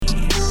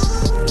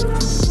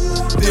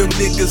Them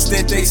niggas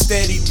that they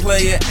steady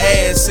playing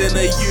ass in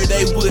a year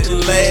they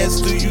wouldn't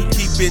last. Do you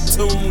keep it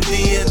tuned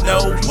in?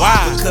 No.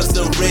 Why? Because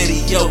the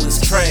radio is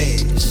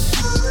trash,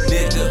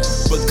 nigga.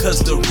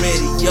 Because the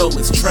radio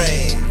is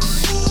trash,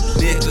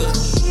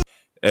 nigga.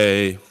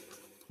 Hey,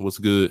 what's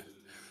good?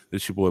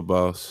 It's your boy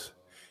Boss.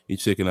 You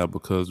checking out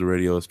Because the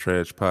Radio is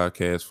Trash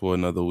podcast for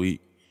another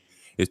week.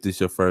 If this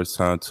your first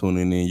time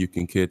tuning in, you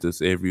can catch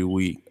us every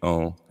week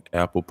on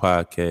Apple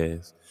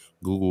Podcasts,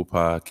 Google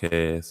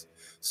Podcasts,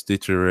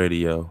 Stitcher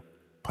Radio,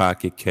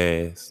 Pocket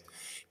Cast,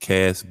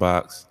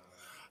 Castbox,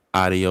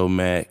 Audio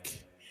Mac,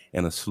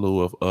 and a slew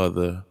of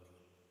other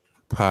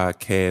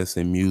podcasts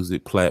and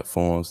music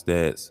platforms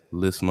that's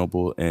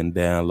listenable and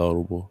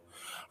downloadable.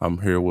 I'm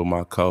here with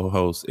my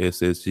co-host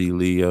SSG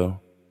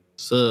Leo.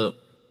 What's up?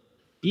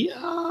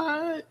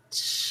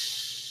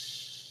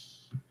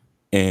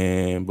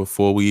 And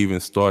before we even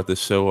start the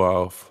show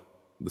off,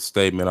 the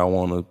statement I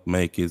want to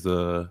make is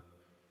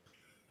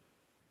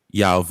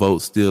y'all vote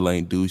still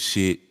ain't do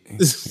shit. And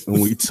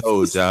we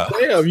told y'all.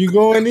 Damn, you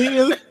going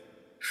in?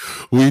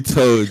 We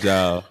told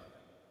y'all.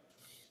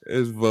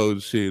 This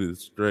vote shit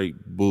is straight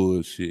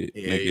bullshit.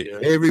 Yeah,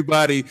 nigga. Yeah.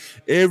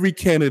 Every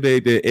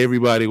candidate that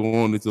everybody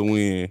wanted to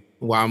win.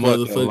 Why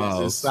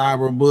motherfuckers is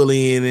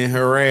cyberbullying and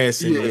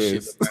harassing and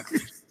shit.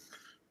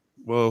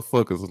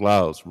 Motherfuckers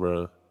lost,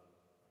 bro.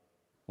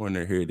 When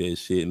they hear that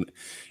shit.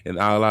 And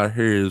all I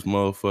hear is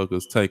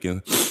motherfuckers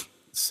taking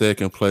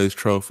second place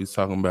trophies,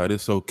 talking about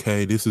it's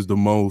okay. This is the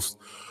most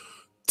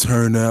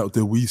turnout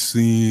that we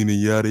seen and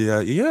yada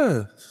yada.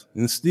 Yeah.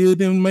 And still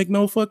didn't make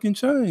no fucking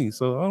change.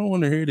 So I don't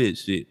want to hear that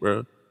shit,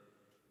 bro.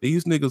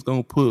 These niggas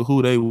gonna put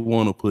who they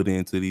want to put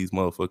into these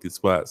motherfucking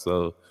spots.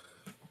 So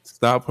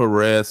stop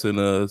harassing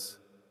us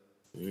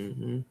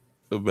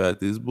about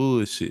this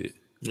bullshit.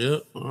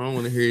 Yep, I don't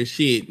want to hear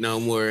shit no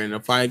more. And the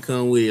fight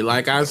come with it.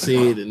 Like I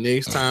said, the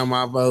next time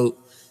I vote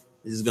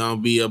is gonna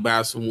be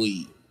about some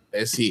weed.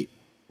 That's it.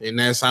 And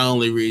that's the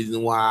only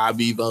reason why I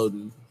be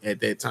voting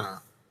at that time.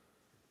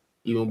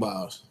 Even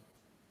Boss.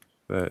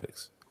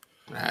 Thanks.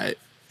 All right.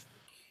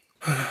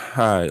 All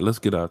right, let's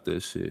get out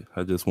that shit.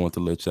 I just want to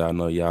let y'all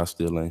know y'all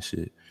still ain't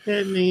shit.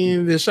 And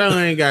then the show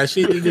ain't got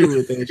shit to do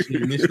with that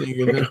shit. This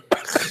nigga,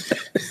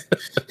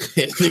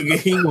 that nigga,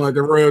 he wanted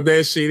to rub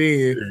that shit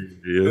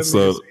in. Yeah,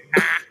 so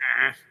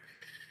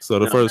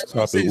the first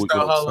topic we're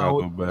gonna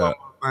talk about,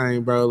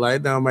 bro, like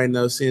it don't make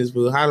no sense.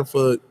 But how the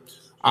fuck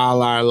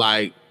all our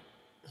like,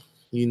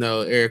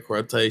 air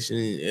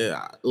quotation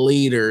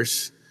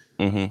leaders,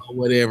 or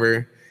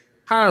whatever.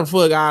 How the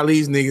fuck all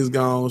these niggas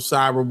gonna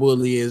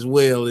cyberbully as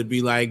well? It'd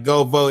be like,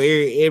 go vote.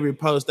 Every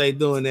post they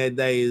doing that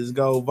day is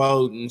go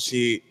vote and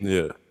shit.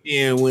 Yeah.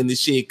 And when the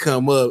shit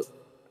come up,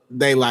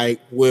 they like,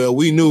 well,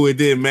 we knew it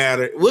didn't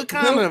matter. What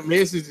kind of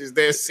message is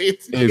that sent?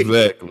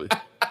 Exactly.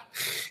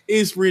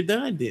 It's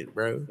redundant,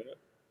 bro.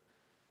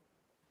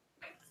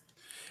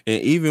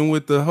 And even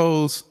with the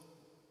whole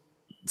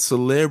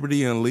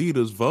celebrity and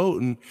leaders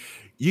voting,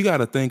 you got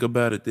to think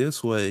about it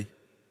this way.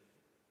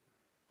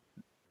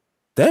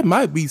 That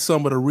might be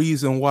some of the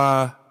reason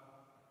why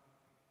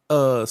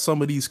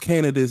some of these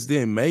candidates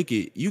didn't make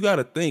it. You got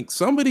to think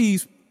some of the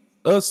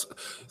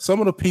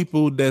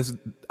people that's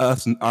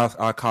us,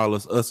 I call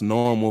us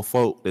normal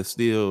folk that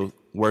still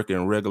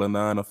working regular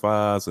 9 to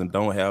 5s and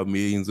don't have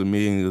millions and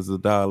millions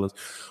of dollars.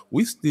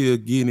 We still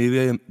getting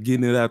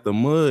it out the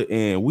mud,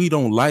 and we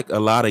don't like a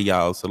lot of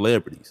y'all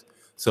celebrities.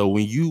 So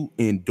when you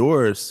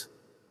endorse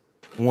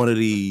one of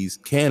these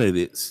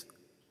candidates,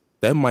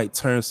 that might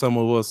turn some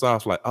of us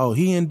off like, oh,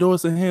 he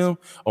endorsing him?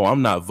 Oh,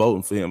 I'm not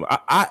voting for him.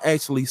 I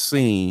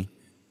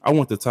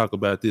want to talk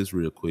about this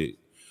real quick.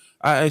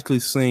 I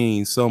actually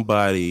seen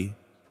somebody,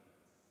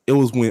 it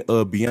was when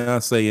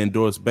Beyonce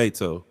endorsed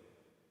Beto.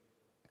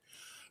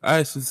 I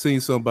actually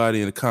seen somebody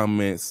in the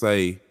comments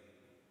say,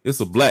 it's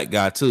a black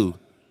guy too,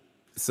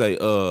 say,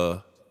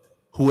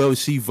 whoever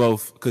she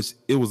vote, because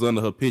it was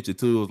under her picture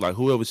too, it was like,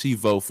 whoever she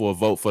vote for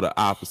the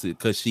opposite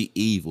because she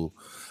evil.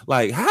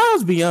 Like,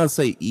 how's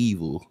Beyonce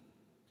evil?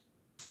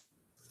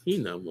 He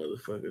know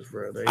motherfuckers,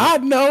 bro. I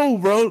know,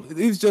 bro.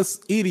 It's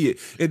just idiot.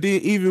 And then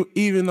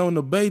even on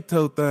the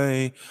Beto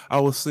thing,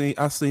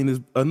 I seen this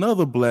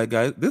another black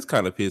guy. This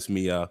kind of pissed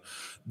me off.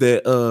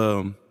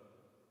 That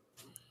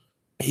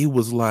he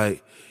was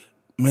like,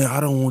 man,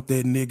 I don't want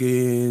that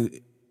nigga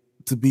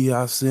to be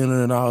our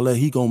center and all that.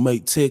 He gonna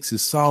make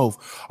Texas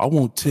soft. I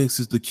want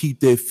Texas to keep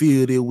that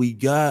feel that we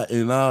got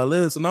and all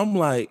this. And I'm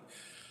like,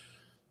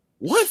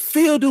 what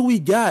feel do we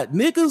got?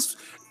 Niggas,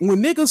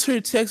 when niggas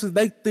hear Texas,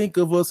 they think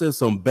of us as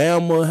some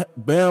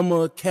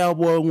Bama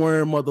cowboy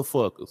wearing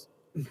motherfuckers.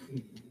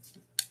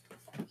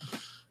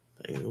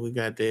 We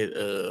got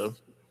that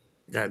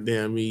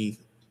goddamn me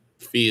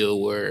feel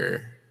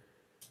where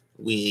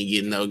we ain't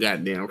getting no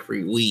goddamn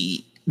free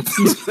weed.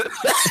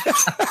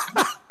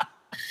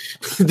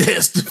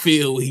 That's the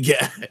feel we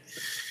got.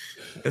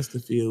 That's the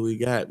feel we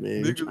got,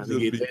 man. Niggas trying to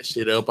get that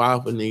shit up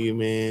off a nigga,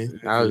 man.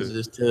 I was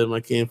just telling my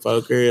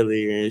kinfolk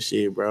earlier and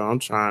shit, bro. I'm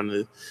trying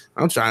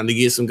to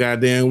get some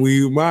goddamn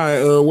weed with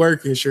my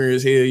work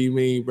insurance. Hell, you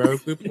mean, bro?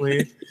 Quit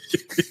playing.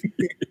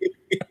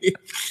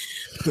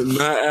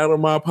 Not out of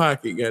my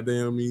pocket,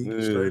 goddamn me.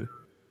 Yeah. Straight.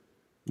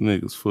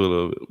 Niggas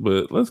full of it.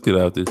 But let's get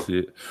out this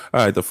shit.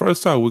 All right, the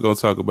first time we're gonna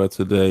talk about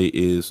today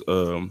is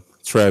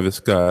Travis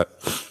Scott.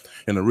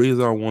 And the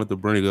reason I wanted to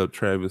bring up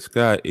Travis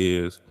Scott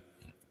is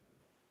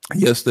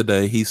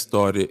yesterday he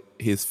started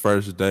his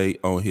first day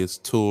on his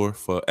tour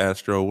for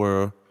Astro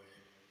World.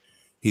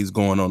 He's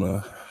going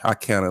on I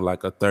counted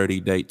like a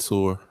 30-day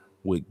tour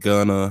with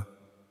Gunna.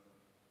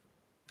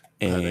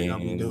 And they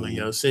gonna be doing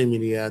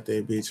Yosemite out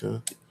there, bitch, huh?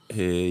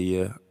 Hell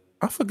yeah.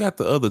 I forgot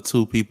the other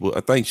two people.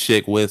 I think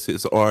Sheck West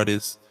is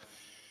artist.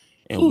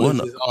 And who is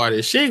this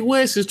artist? Sheck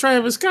West is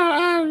Travis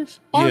Scott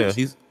artist?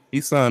 Yeah,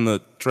 he's signed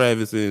to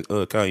Travis and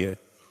Kanye.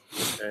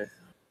 Okay.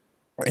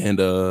 And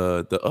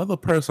the other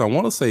person I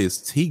want to say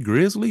is T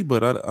Grizzly,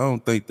 but I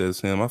don't think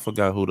that's him. I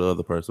forgot who the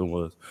other person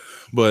was.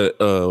 But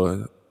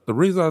the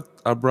reason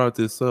I brought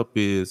this up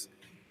is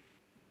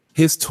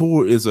his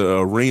tour is an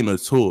arena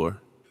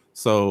tour.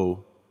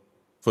 So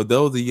for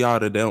those of y'all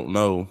that don't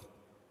know,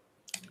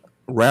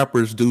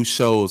 rappers do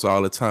shows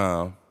all the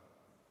time,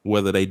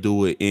 whether they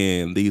do it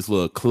in these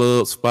little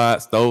club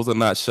spots. Those are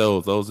not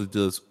shows. Those are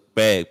just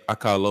bag. I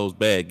call those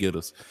bag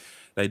getters.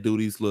 They do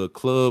these little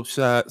club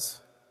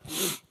shots.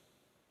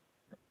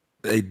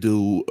 They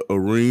do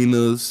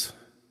arenas,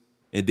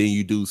 and then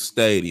you do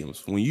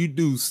stadiums. When you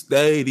do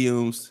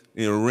stadiums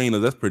and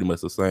arenas, that's pretty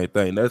much the same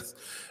thing.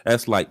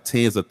 That's like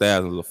tens of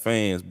thousands of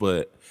fans.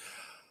 But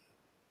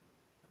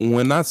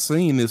when I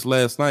seen this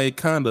last night, it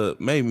kind of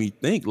made me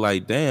think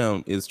like,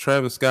 damn, is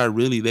Travis Scott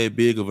really that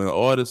big of an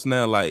artist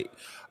now? Like,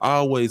 I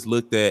always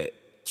looked at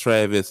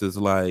Travis as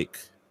like,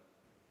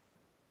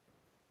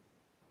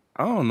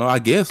 I don't know, I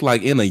guess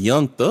like in a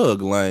Young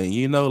Thug lane,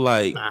 you know,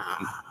 like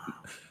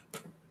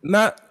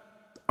not,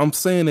 I'm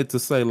saying it to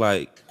say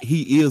like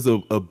he is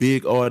a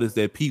big artist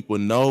that people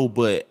know,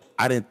 but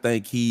I didn't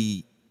think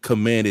he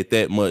commanded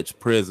that much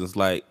presence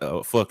like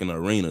a fucking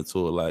arena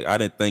tour. Like I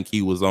didn't think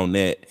he was on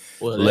that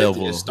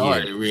level. That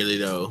started really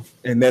though,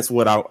 and that's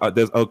what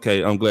that's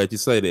okay. I'm glad you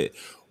say that.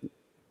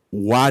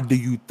 Why do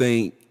you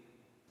think?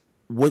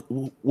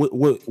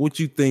 What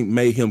you think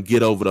made him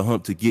get over the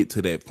hump to get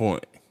to that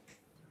point?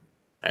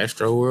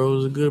 Astro World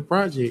was a good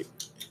project.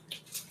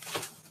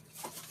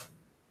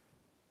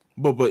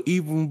 But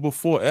even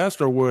before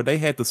Astro World, they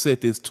had to set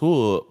this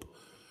tour up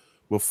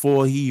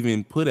before he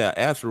even put out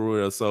Astro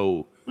World.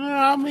 So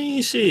I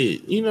mean,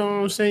 shit, you know what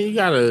I'm saying? You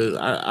gotta,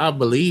 I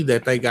believe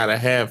that they gotta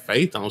have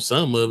faith on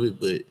some of it,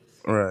 but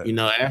right, you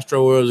know,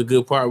 Astro World is a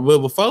good part. But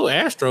before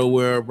Astro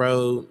World,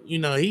 bro, you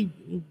know, he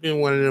been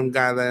one of them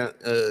guys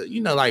that,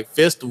 you know, like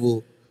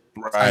festival.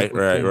 Right.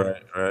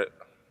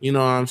 You know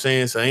what I'm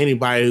saying? So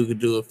anybody who could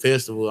do a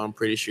festival, I'm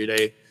pretty sure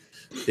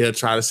they'll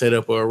try to set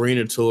up an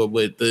arena tour.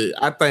 But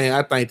I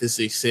think the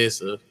success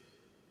of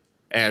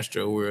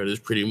Astro World is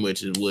pretty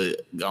much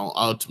what gonna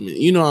ultimately,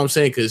 you know what I'm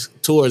saying? Because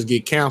tours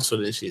get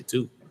canceled and shit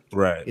too.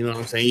 Right. You know what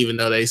I'm saying? Even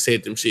though they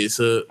set them shits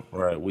up.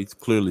 Right. We've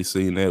clearly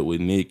seen that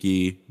with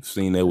Nicki,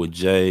 seen that with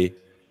Jay.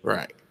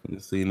 Right.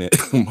 We've seen that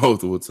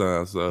multiple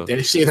times. So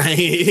that shit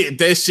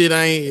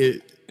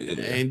ain't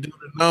do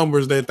the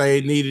numbers that they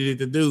needed it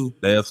to do.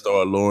 They'll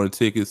start lowering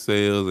ticket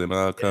sales and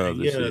all kinds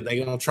of shit. Yeah, they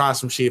gonna try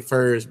some shit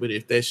first, but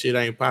if that shit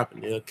ain't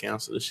popping, they'll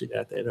cancel the shit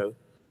out there though.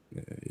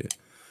 Yeah.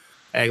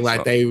 Act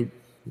like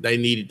they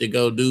needed to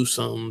go do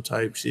some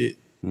type shit.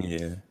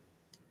 Yeah.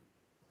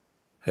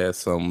 Had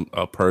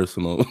a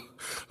personal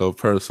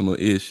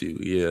issue.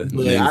 Yeah.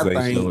 But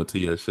niggas ain't showing to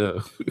your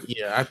show.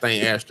 Yeah, I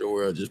think Astro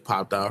World just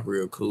popped off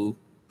real cool.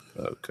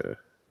 Okay.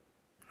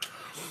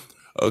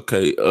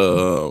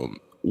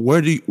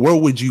 Where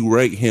would you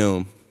rate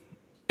him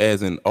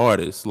as an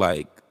artist?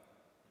 Like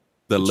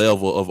the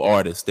level of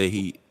artist that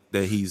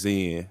he's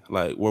in.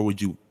 Like where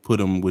would you put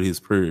him with his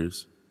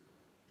peers?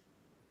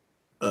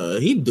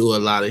 He do a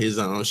lot of his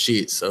own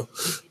shit, so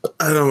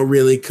I don't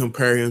really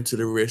compare him to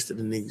the rest of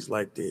the niggas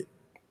like that.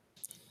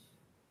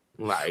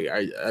 Like,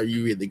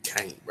 you really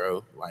can't,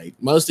 bro. Like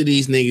most of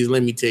these niggas,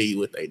 let me tell you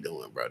what they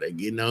doing, bro. They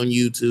getting on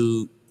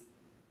YouTube,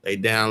 they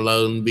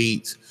downloading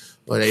beats,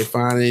 or they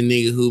finding a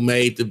nigga who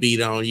made the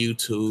beat on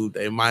YouTube.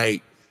 They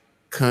might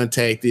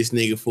contact this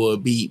nigga for a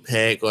beat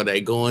pack, or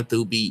they going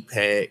through beat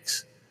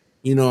packs.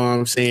 You know what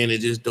I'm saying? They're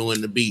just doing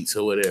the beats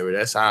or whatever.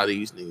 That's how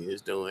these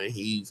niggas doing.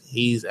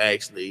 He's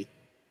actually,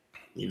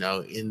 you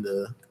know, in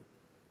the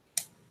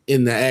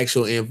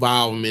actual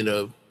involvement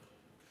of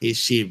his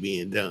shit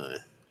being done.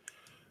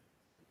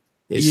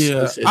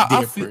 It's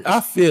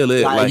I feel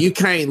it. Like you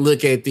can't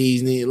look at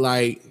these niggas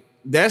like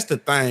that's the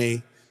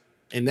thing.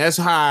 And that's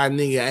how a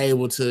nigga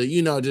able to,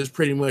 you know, just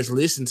pretty much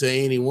listen to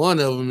any one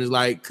of them is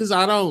like, cause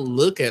I don't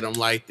look at them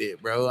like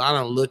that, bro. I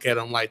don't look at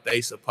them like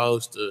they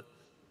supposed to,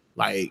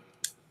 like,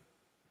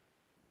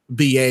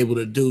 be able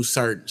to do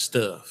certain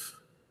stuff.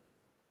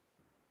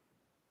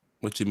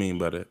 What you mean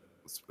by that?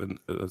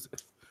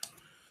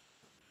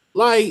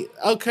 Like,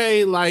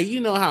 okay, like, you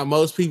know how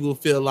most people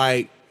feel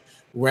like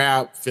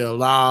rap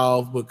fell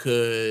off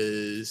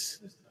because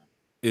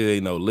it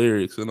ain't no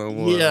lyrics and no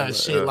more. Yeah,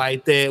 shit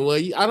like that.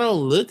 Well, I don't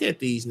look at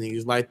these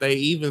niggas like they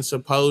even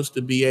supposed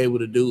to be able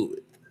to do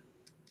it.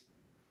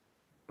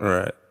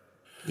 Right.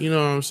 You know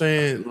what I'm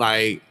saying?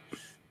 Like,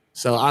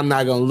 so I'm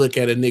not gonna look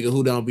at a nigga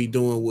who don't be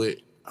doing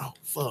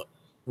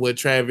what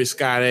Travis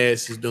Scott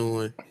ass is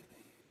doing,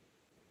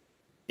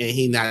 and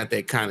he not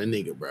that kind of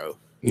nigga, bro.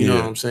 You know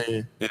what I'm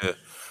saying? Yeah.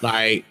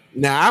 Like,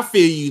 now I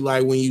feel you.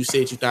 Like when you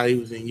said you thought he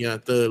was in Young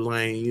Thug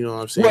lane, you know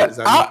what I'm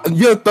saying?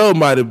 Young Thug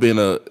might have been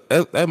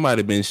that might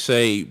have been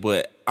shade,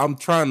 but I'm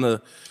trying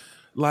to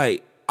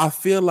like. I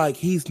feel like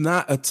he's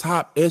not a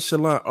top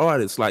echelon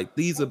artist. Like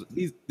these are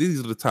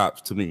the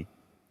tops to me.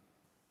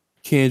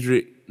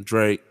 Kendrick,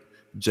 Drake,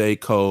 J.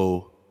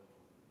 Cole,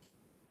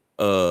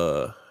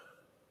 Kanye,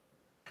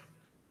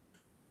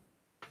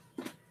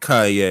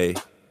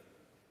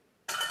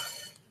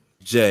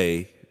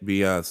 Jay,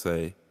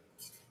 Beyonce.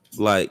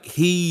 Like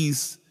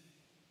he's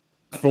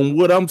from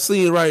what I'm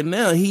seeing right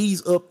now,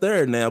 he's up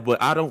there now,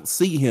 but I don't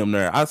see him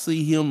there. I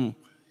see him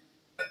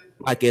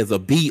like as a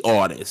B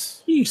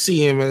artist. You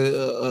see him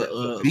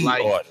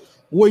like artist.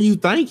 Where you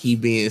think he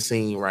being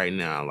seen right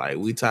now? Like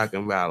we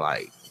talking about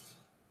like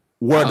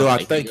where do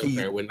I think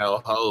he with no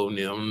hole in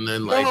him?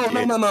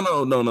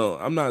 No.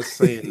 I'm not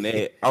saying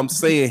that. I'm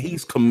saying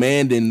he's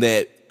commanding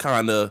that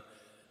kind of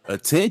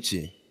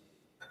attention.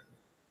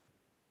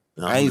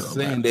 I ain't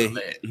saying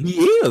that he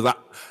is.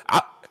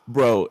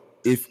 Bro,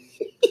 if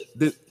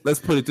let's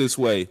put it this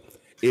way.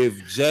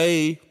 If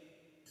Jay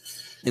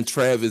and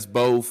Travis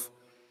both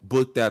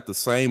booked at the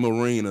same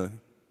arena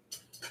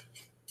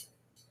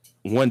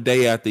one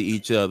day after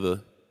each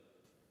other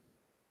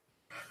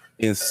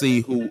and see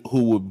who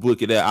would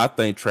book it out, I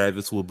think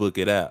Travis will book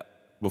it out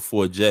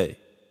before Jay.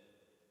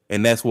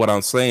 And that's what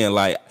I'm saying.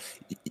 Like,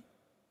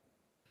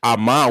 our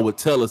mind would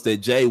tell us that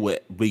Jay would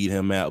beat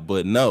him out,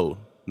 but no,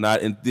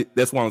 not. And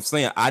that's what I'm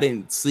saying. I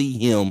didn't see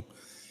him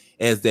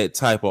as that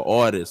type of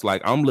artist.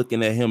 Like, I'm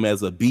looking at him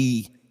as a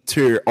B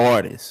tier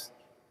artist.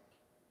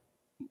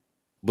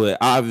 But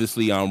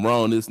obviously, I'm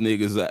wrong. This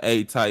nigga's an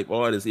A type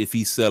artist if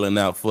he's selling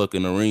out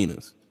fucking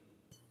arenas.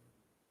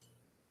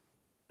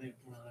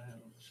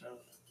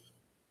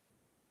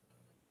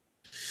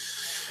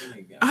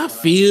 I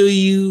feel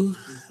you,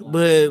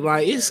 but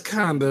like it's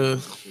kind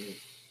of,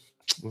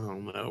 I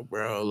don't know,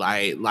 bro.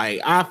 Like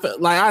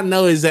I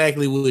know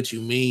exactly what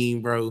you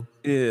mean, bro.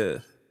 Yeah.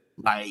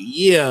 Like,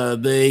 yeah,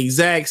 the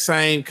exact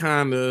same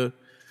kind of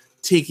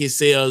ticket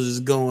sales is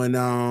going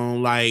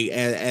on, like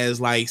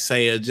as like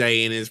say a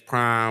Jay in his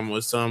prime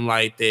or something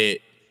like that,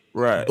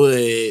 right?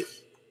 But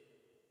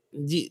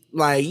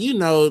like, you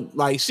know,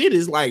 like shit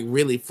is like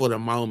really for the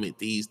moment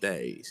these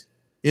days.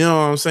 You know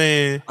what I'm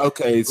saying?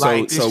 Okay, so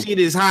like this shit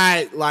is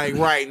hot like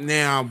right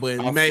now,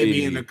 but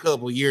maybe in a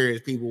couple years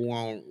people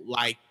won't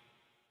like.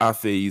 I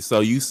feel you.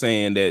 So you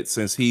saying that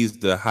since he's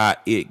the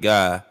hot it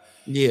guy,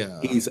 yeah,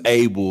 he's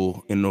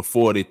able and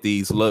afforded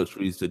these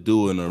luxuries to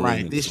do an arena.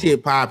 Right, this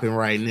shit popping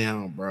right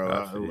now,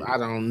 bro. I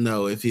don't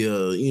know if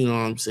he'll, you know what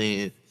I'm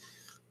saying,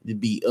 to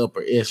be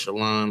upper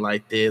echelon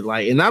like that.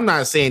 Like, and I'm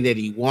not saying that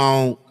he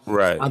won't.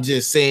 Right. I'm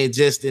just saying,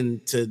 just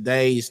in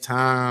today's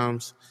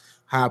times,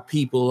 how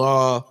people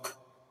are,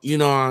 you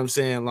know what I'm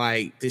saying.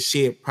 Like, this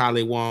shit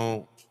probably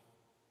won't.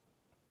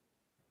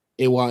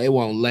 It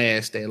won't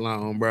last that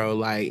long, bro.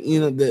 Like, you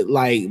know,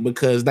 like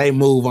because they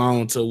move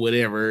on to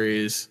whatever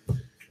is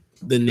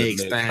the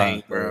next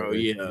thing, bro.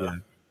 Yeah.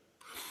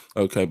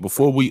 Okay,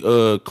 before we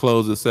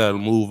close this out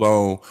and move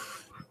on,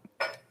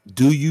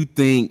 do you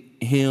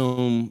think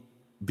him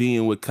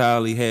being with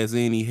Kylie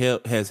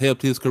has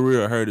helped his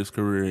career or hurt his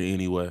career in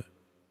any way?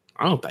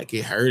 I don't think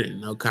it hurt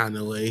in no kind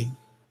of way,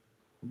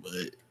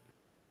 but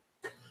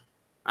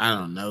I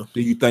don't know.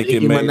 Do you think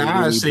it made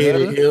Minaj said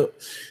it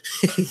helped?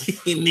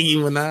 Nicki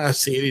Minaj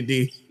said it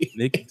did.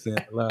 Nicki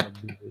said a lot of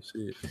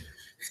bullshit.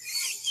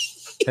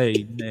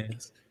 Hey, man.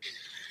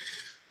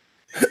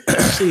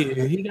 Shit,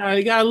 he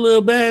got a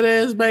little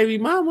badass baby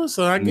mama,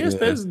 so I guess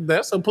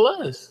that's a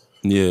plus.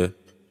 Yeah,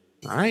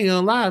 I ain't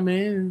gonna lie,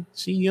 man.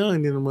 She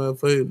young in the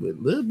motherfucker,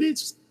 but little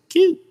bitch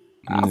cute.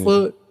 I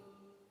fuck.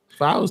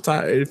 If I was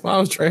tired, if I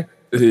was trying.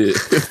 Yeah.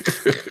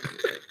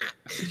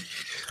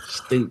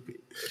 Stupid.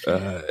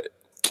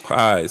 All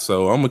right,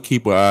 so I'm gonna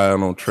keep an eye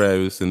on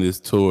Travis in this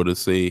tour to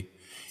see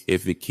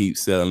if it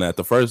keeps selling out.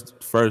 The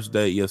first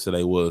date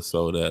yesterday was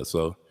sold out,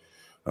 so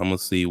I'm gonna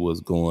see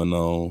what's going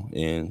on,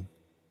 and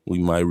we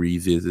might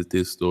revisit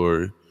this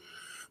story.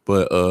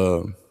 But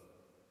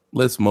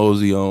let's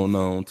mosey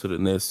on to the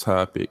next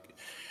topic.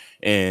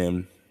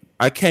 And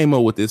I came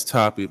up with this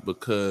topic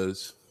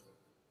because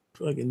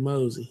fucking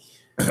mosey.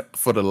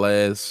 For the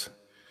last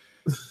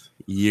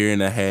year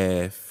and a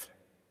half,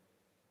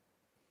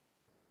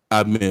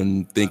 I've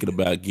been thinking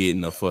about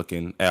getting a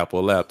fucking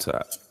Apple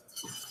laptop.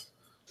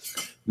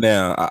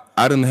 Now,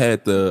 I done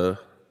had the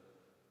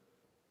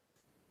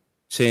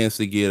chance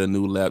to get a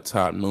new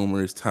laptop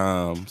numerous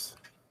times,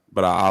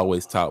 but I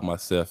always talk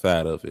myself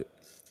out of it.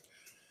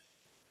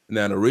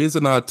 Now, the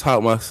reason I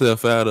talk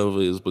myself out of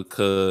it is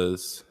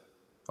because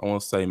I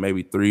want to say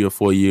maybe 3 or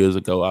 4 years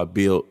ago, I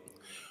built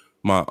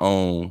my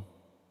own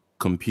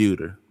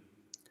computer.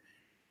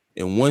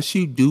 And once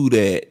you do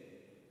that,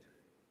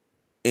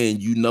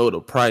 and you know the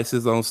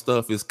prices on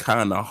stuff, it's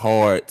kind of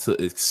hard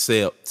to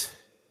accept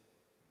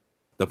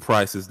the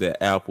prices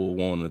that Apple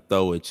want to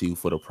throw at you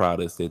for the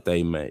products that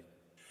they make.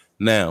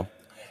 Now,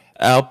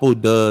 Apple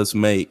does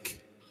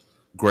make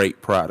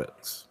great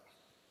products.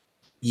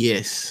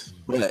 Yes.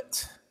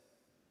 But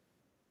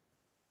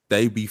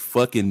they be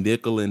fucking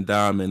nickel and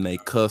diming their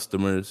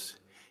customers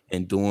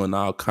and doing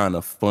all kind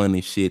of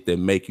funny shit that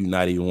make you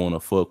not even want to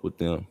fuck with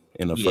them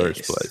in the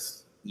first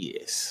place.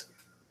 Yes.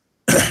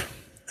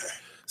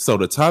 So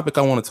the topic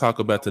I want to talk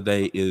about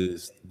today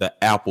is the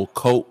Apple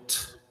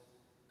cult.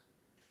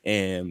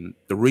 And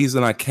the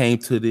reason I came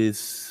to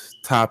this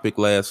topic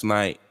last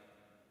night,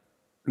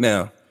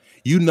 now,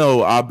 you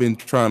know I've been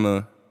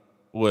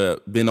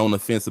been on the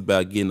fence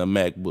about getting a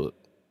MacBook.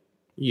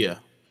 Yeah.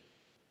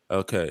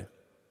 Okay.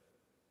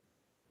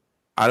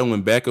 I done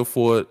went back and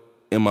forth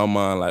in my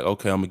mind, like,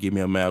 okay, I'm gonna give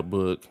me a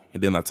MacBook,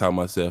 and then I talk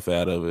myself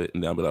out of it,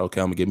 and then I'm like,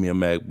 okay, I'm gonna give me a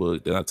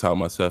MacBook, then I talk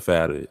myself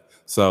out of it.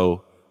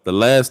 So the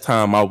last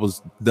time I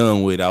was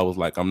done with it, I was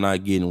like, I'm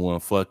not getting one,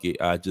 fuck it.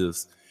 I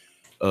just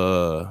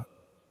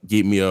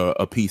get me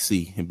a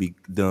PC and be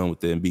done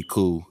with it and be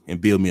cool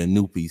and build me a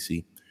new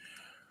PC.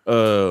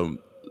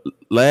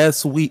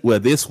 This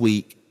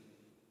week,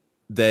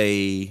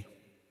 they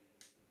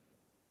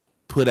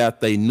put out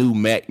their new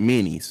Mac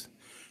Minis.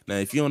 Now,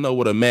 if you don't know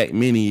what a Mac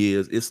Mini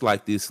is, it's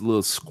like this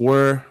little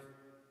square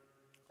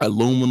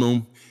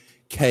aluminum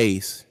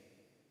case,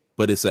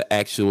 but it's an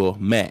actual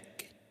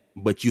Mac.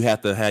 But you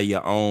have to have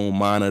your own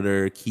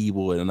monitor,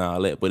 keyboard, and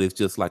all that. But it's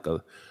just like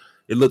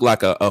it looked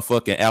like a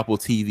fucking Apple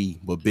TV,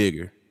 but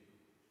bigger.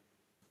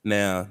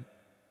 Now,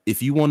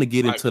 if you want to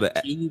get into the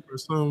Cube or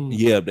something?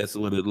 Yeah, that's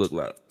what it looked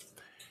like.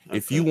 Okay.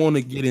 If you want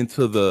to get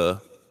into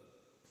the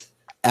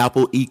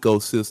Apple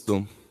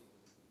ecosystem,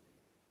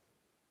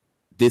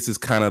 this is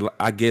kind of,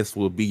 I guess,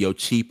 will be your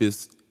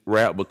cheapest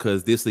route,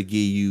 because this will give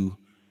you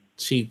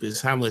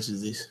cheapest. How much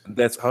is this?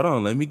 Hold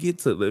on, let me get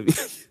to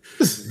this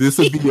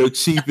will be your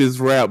cheapest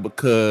route,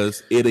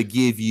 because it'll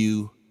give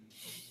you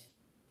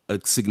a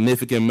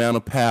significant amount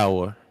of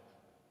power.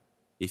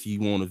 If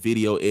you want to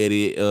video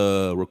edit,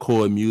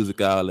 record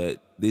music, all that,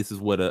 this is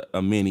what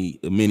a mini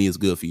is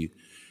good for you.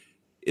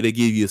 It'll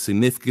give you a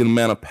significant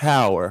amount of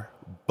power,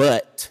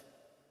 but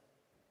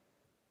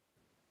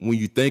when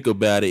you think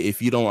about it,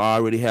 if you don't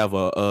already have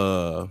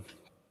a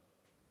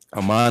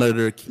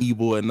monitor,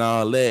 keyboard, and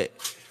all that,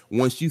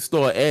 once you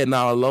start adding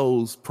all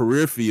those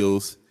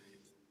peripherals,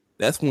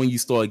 that's when you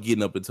start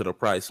getting up into the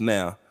price.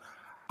 Now,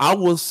 I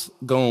was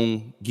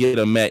gonna get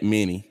a Mac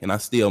Mini, and I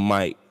still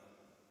might,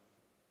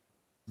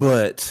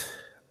 but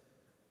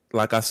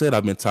like I said,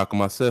 I've been talking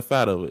myself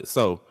out of it.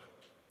 So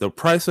the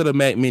price of the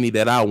Mac Mini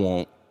that I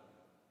want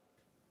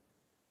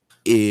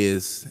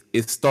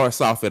it starts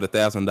off at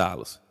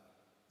 $1,000.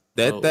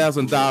 That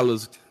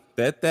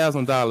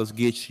 $1,000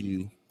 gets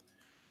you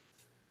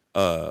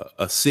a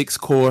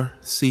 6-core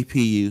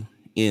CPU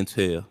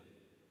Intel,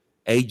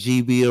 8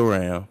 GB of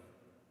RAM,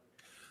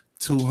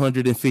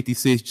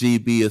 256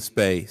 GB of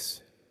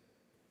space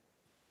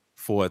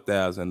for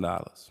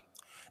 $1,000.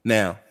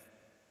 Now,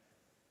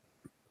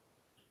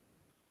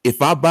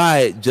 if I buy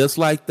it just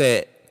like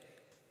that,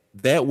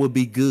 that would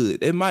be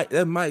good.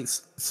 That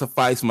might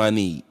suffice my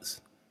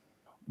needs,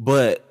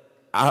 but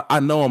I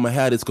know I'm gonna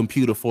have this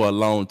computer for a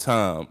long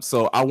time,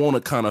 so I want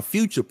to kind of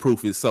future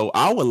proof it. So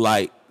I would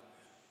like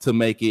to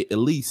make it at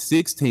least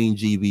 16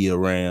 GB of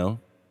RAM,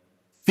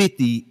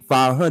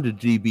 500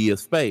 GB of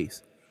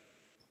space.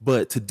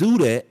 But to do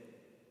that,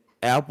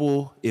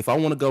 Apple, if I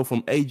want to go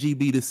from 8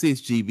 GB to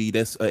 6 GB,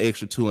 that's an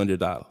extra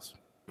 $200.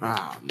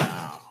 Oh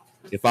no.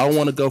 If I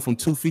want to go from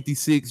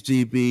 256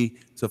 GB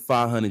to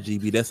 500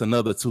 GB, that's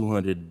another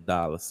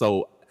 $200.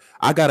 So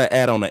I got to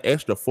add on an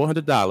extra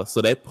 $400.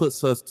 So that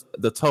puts us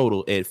the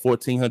total at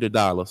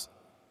 $1,400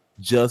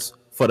 just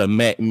for the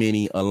Mac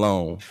Mini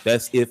alone.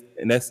 That's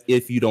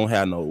if you don't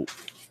have no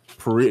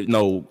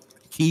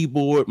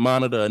keyboard,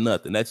 monitor, or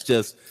nothing. That's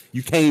just,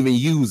 you can't even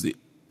use it.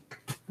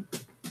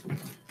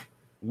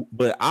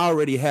 But I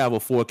already have a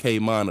 4K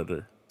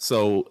monitor,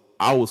 so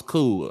I was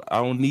cool.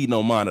 I don't need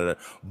no monitor,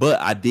 but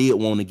I did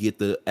want to get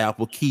the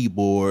Apple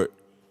keyboard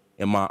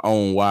and my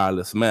own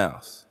wireless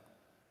mouse.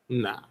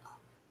 Nah.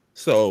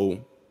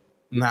 So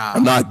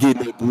I'm not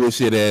getting that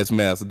bullshit ass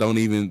mouse. So don't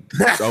even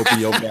open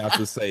your mouth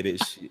to say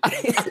that shit.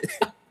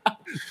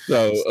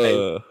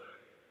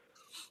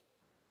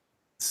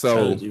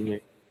 So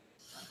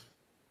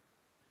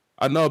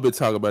I know I've been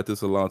talking about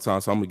this a long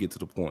time, so I'm gonna get to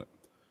the point.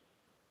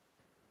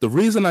 The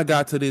reason I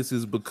got to this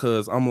is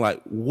because I'm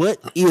like, what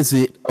is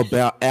it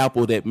about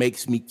Apple that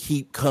makes me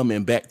keep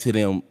coming back to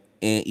them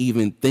and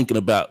even thinking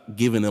about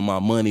giving them my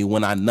money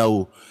when I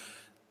know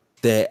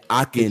that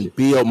I can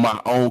build my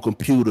own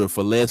computer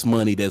for less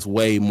money that's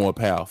way more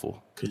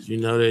powerful? Because you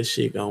know that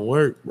shit gonna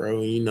work,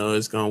 bro. You know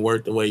it's gonna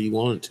work the way you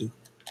want it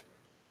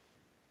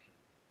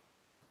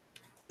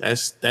to.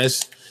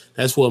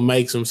 That's what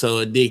makes them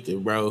so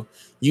addictive, bro.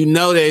 You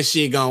know that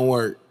shit gonna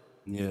work.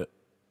 Yeah.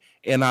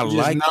 And I you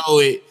just know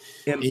it.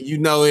 And you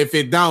know if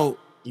it don't,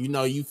 you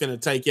know you finna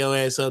take your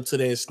ass up to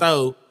that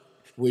stove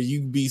where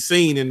you be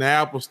seen in the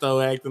Apple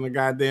store acting a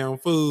goddamn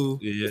fool.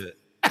 Yeah.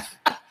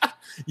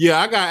 Yeah,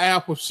 I got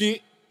Apple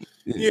shit.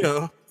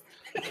 Yeah.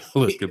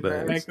 Look at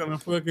that. Acting a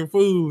fucking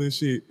fool and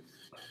shit.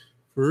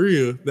 For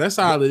real. That's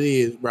all it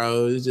is,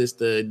 bro. It's just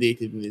the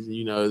addictiveness.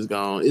 You know,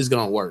 it's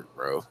gonna work,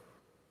 bro.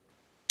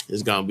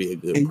 It's gonna be a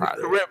good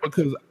product. Correct,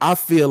 because I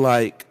feel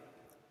like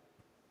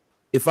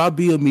if I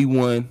build my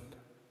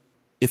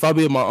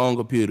own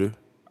computer,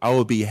 I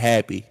would be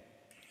happy.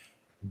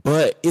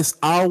 But it's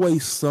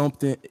always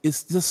something.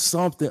 It's just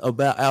something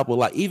about Apple.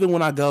 Like even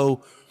when I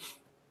go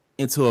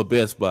into a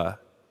Best Buy,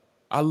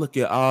 I look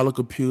at all the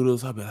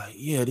computers. I be like,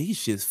 yeah, these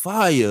shit's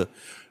fire.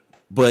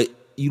 But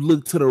you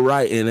look to the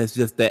right, and it's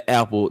just that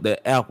Apple,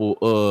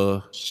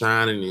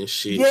 shining and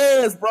shit.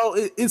 Yes, bro.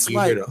 It's you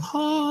like,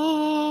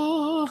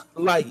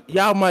 like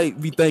y'all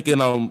might be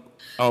thinking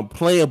I'm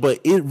playing, but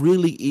it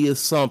really is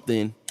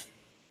something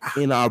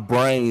in our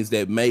brains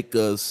that make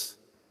us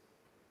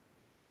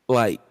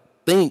like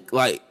think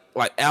like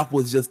Apple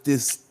is just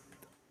this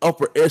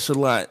upper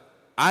echelon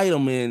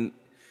item. And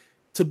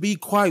to be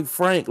quite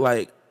frank,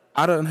 like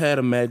I done had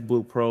a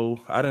MacBook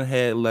Pro. I done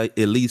had like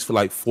at least for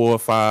like 4 or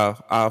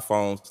 5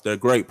 iPhones. They're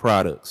great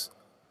products.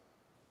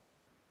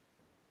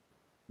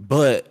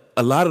 But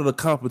a lot of the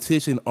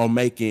competition are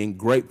making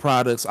great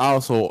products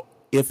also,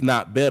 if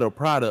not better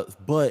products.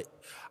 But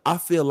I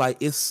feel like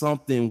it's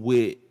something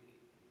with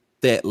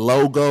that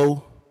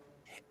logo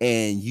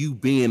and you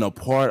being a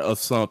part of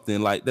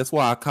something. Like that's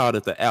why I called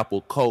it the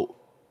Apple cult,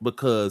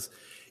 because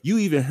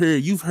you've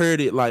heard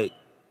it like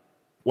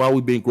while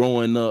we've been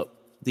growing up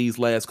these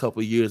last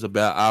couple of years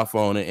about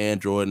iPhone and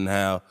Android, and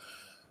how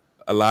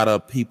a lot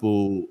of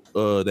people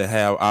that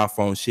have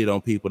iPhone shit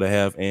on people that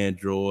have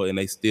Android, and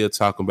they still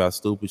talking about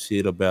stupid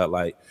shit about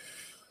like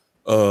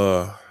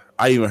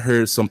I even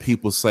heard some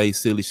people say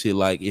silly shit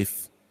like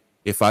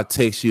if I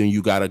text you and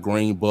you got a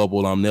green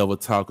bubble, I'm never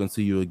talking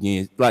to you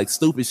again. Like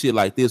stupid shit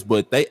like this,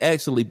 but they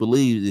actually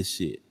believe this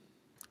shit.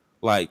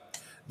 Like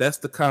that's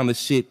the kind of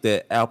shit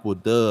that Apple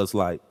does.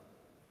 Like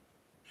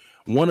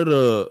one of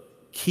the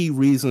key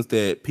reasons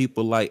that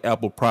people like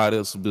Apple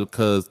products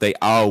because they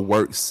all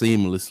work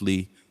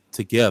seamlessly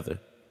together.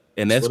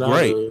 And that's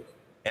great.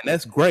 And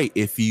that's great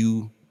if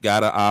you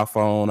got an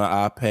iPhone,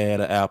 an iPad,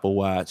 an Apple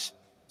Watch,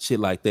 shit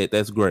like that.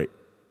 That's great.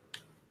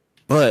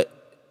 But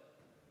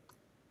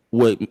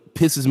what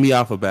pisses me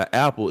off about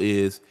Apple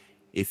is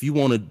if you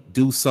want to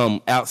do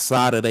something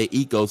outside of their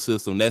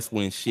ecosystem, that's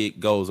when shit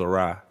goes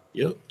awry.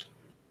 Yep.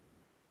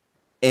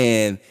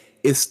 And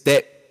it's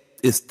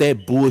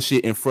that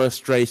bullshit and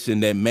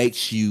frustration that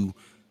makes you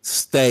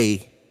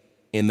stay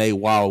in a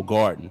walled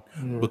garden.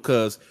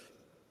 Because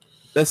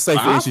let's say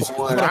for instance,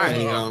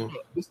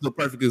 this is the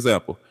perfect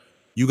example.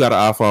 You got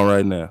an iPhone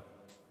right now.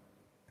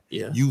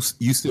 Yeah. You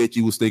said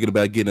you was thinking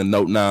about getting a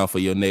Note 9 for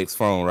your next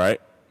phone, right?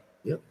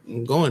 Yep.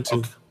 I'm going to.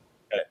 Okay.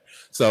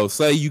 So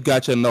say you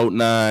got your Note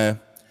 9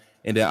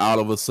 and then all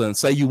of a sudden,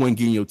 say you weren't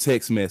getting your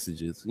text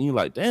messages. And you're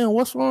like, damn,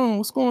 what's wrong?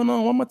 What's going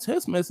on? Why my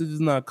text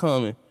messages not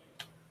coming?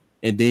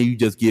 And then you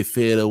just get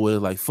fed up with it,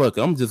 like, fuck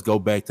it, I'm just go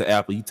back to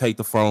Apple. You take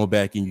the phone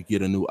back and you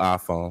get a new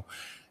iPhone.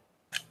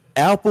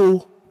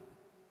 Apple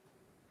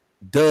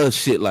does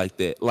shit like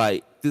that.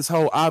 Like this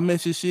whole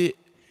iMessage shit.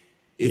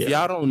 If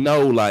y'all don't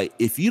know, like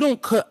if you don't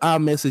cut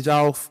iMessage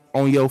off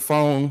on your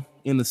phone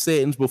in the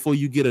settings before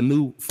you get a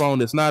new phone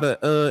that's not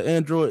a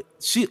Android,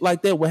 shit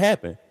like that would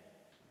happen.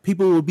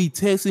 People would be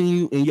texting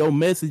you and your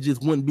messages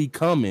wouldn't be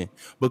coming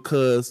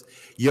because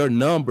your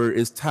number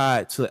is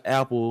tied to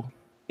Apple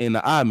in the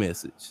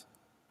iMessage.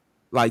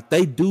 Like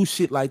they do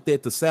shit like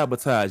that to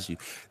sabotage you.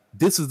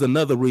 This is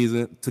another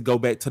reason to go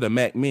back to the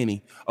Mac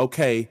Mini.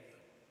 Okay,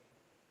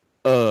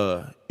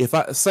 if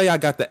I say I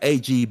got the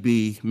 8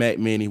 GB Mac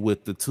Mini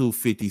with the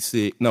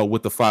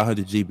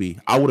 500 GB,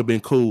 I would have been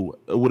cool.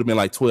 It would have been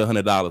like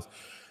 $1,200.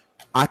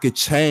 I could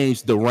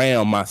change the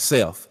RAM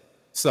myself.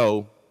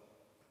 So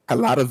a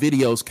lot of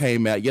videos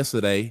came out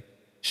yesterday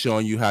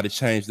showing you how to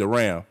change the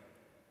RAM.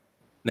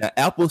 Now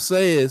Apple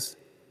says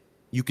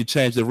you can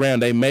change the RAM.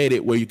 They made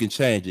it where you can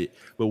change it.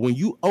 But when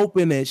you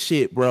open that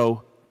shit,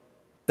 bro,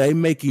 they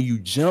making you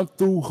jump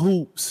through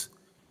hoops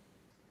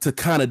to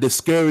kind of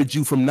discourage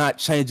you from not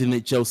changing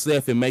it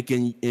yourself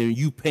and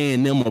you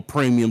paying them a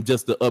premium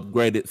just to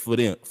upgrade it for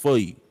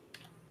you.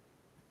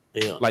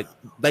 Yeah. Like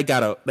they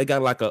got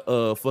like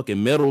a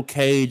fucking metal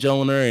cage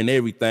on her and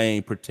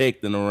everything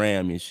protecting the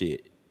RAM and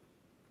shit.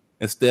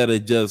 Instead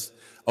of just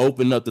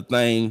opening up the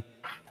thing,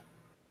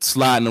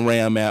 sliding the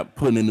RAM out,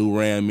 putting a new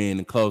RAM in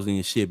and closing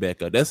your shit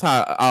back up. That's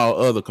how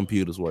all other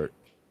computers work.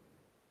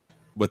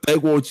 But they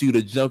want you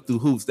to jump through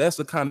hoops. That's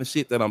the kind of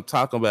shit that I'm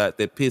talking about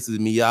that pisses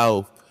me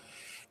off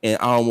and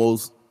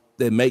almost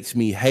that makes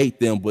me hate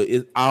them. But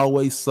it's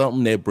always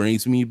something that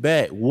brings me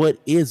back. What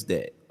is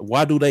that?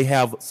 Why do they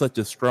have such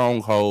a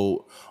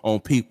stronghold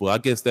on people? I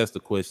guess that's the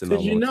question.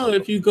 Because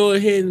if you go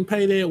ahead and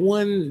pay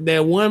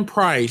that one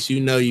price, you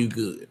know you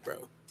good,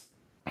 bro.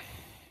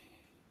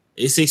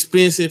 It's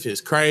expensive.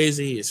 It's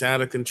crazy. It's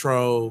out of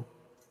control.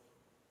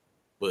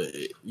 But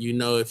you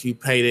know, if you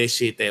pay that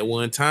shit that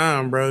one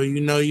time, bro, you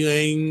know you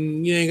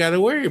ain't got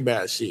to worry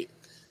about shit.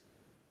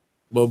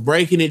 But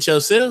breaking it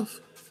yourself,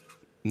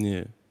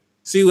 yeah,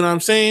 see what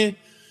I'm saying?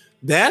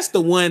 That's the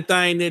one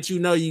thing that you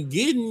know you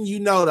getting. You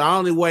know the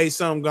only way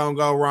something gonna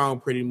go wrong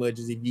pretty much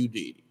is if you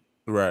did it.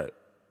 right.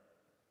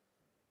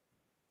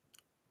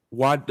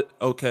 Why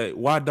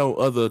don't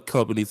other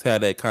companies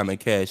have that kind of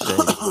cash?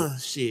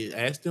 Shit,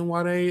 ask them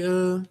why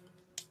they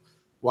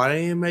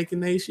ain't making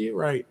their shit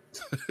right.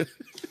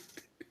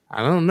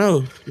 I don't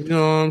know. You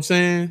know what I'm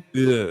saying?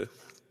 Yeah.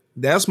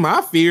 That's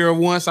my fear of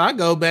once I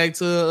go back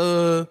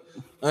to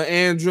an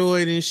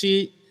Android and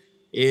shit.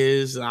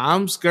 Is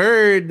I'm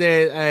scared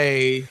that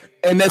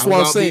and that's what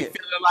I'm saying.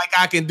 Feeling like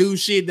I can do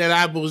shit that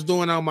I was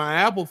doing on my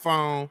Apple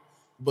phone,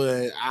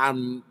 but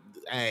and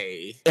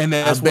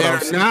that's what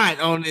I'm not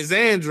on this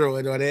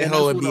Android or that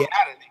whole be out of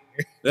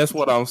there. That's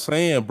what I'm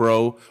saying,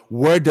 bro.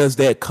 Where does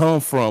that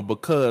come from?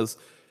 Because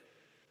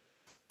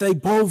they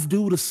both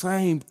do the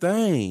same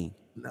thing.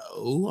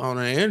 No, on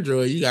an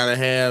Android, you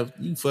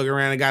fuck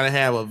around and gotta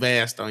have a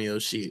Vast on your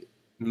shit.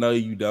 No,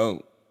 you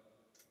don't.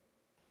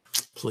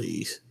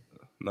 Please.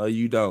 No,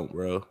 you don't,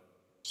 bro.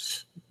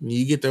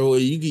 You get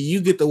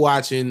to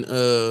watching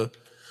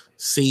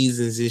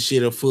seasons and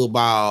shit of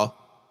football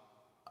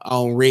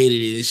on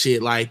Reddit and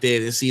shit like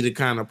that and see the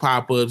kind of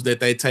pop-ups that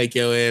they take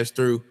your ass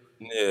through.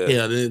 Yeah.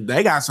 Hell,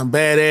 they got some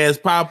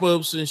badass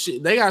pop-ups and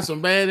shit. They got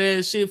some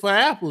badass shit for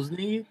apples,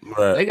 nigga.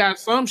 Right. They got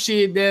some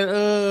shit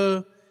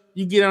that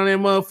you get on that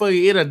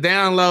motherfucker, it'll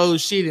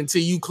download shit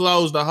until you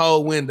close the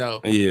whole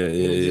window.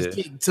 Yeah.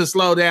 To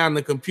slow down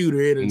the computer,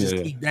 it'll just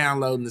keep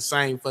downloading the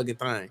same fucking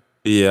thing.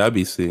 Yeah, I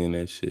be seeing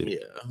that shit. Yeah,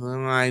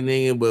 I'm like,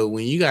 nigga, but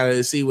when you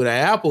gotta see with an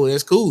Apple,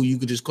 that's cool. You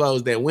could just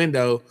close that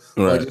window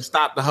or just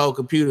stop the whole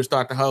computer,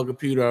 start the whole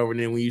computer over, and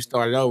then when you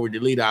start it over,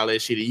 delete all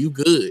that shit, and you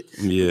good.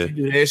 Yeah. If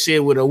you do that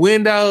shit with a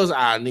Windows,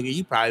 nigga,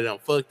 you probably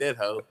don't fuck that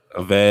hoe.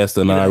 A Vast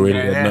and already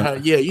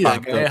you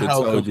done got that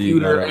hoe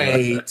computer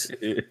AIDS.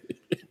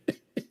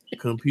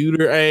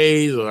 Computer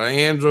AIDS or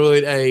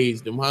Android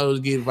AIDS. Them hoes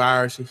get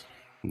viruses.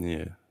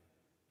 Yeah.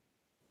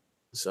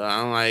 So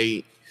I'm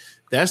like,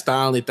 that's the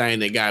only thing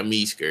that got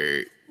me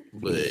scared.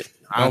 But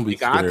I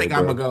think I'm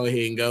gonna go ahead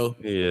and go.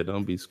 Yeah,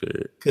 don't be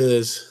scared.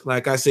 Cause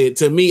like I said,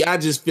 to me, I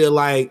feel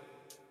like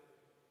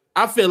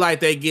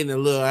they getting a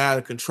little out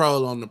of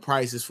control on the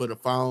prices for the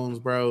phones,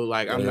 bro.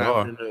 Like I'm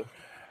not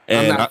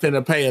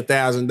finna pay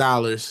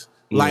 $1,000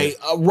 like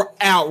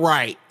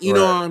outright. You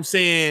know what I'm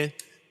saying?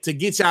 To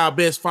get y'all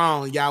best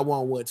phone, y'all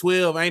want what?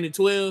 12? Ain't it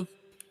 12?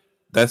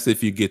 That's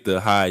if you get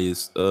the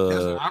highest.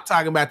 I'm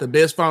talking about the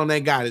best phone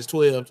they got is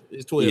 12.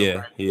 It's 12. Yeah,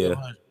 right? yeah.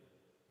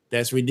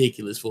 That's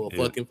ridiculous for a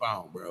fucking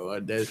phone, bro.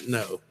 That's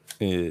no.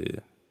 Yeah.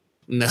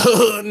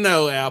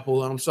 No,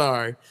 Apple. I'm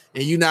sorry.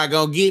 And you're not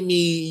gonna get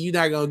me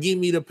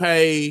to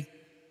pay,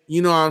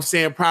 you know what I'm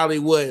saying, probably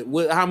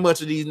what how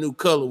much of these new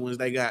color ones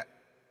they got?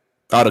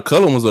 Oh, the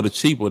color ones are the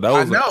cheaper.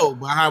 I know,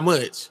 but how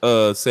much?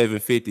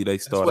 $750 they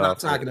start.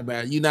 That's what I'm talking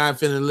about. You're not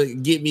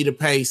finna get me to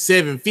pay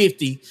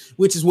 $750,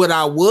 which is what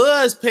I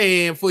was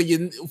paying for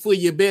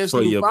your best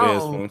new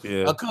phone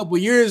a couple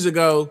years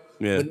ago.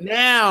 Yeah. But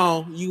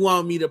now you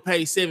want me to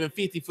pay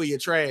 $750 for your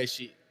trash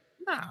shit?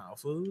 Nah,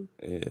 fool.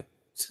 Yeah.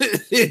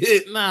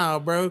 Nah,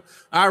 bro.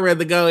 I'd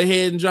rather go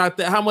ahead and drop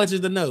that. How much is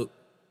the Note?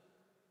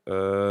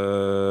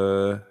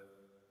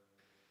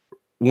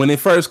 When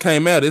it first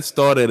came out, it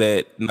started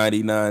at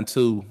 $99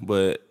 too,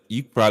 but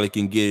you probably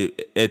can get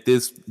it at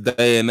this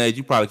day and age.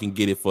 You probably can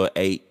get it for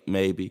 $8,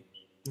 maybe.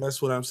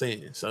 That's what I'm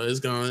saying. So it's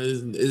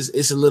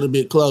a little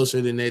bit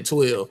closer than that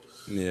 12.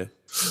 Yeah,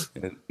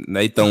 and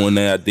they throwing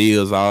out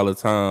deals all the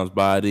time.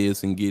 Buy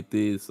this and get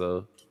this.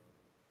 So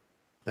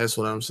that's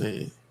what I'm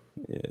saying.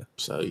 Yeah.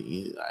 So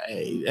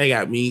they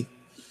got me.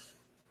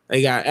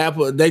 They got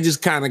Apple. They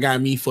just kind of got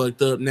me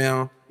fucked up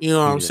now. You know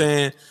what I'm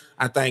saying?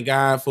 I thank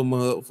God for my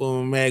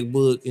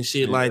MacBook and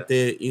shit like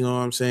that. You know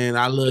what I'm saying?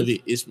 I love it.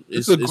 It's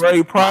a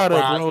great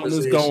product, bro. And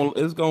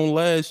it's gonna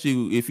last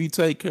you if you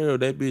take care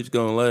of that bitch.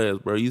 Gonna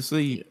last, bro. You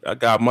see, I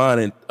got mine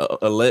in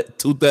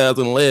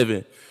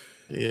 2011.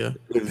 Yeah,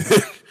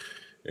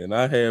 and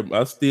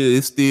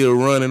it's still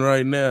running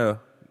right now.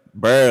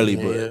 Barely,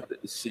 but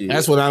shit.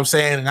 That's what I'm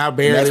saying. And I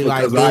barely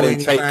I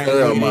didn't take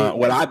care of mine.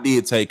 Well, I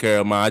did take care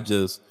of mine. I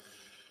just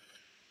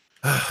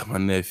my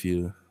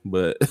nephew,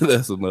 but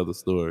that's another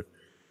story.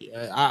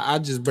 Yeah,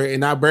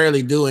 I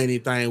barely do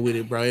anything with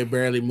it, bro. It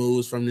barely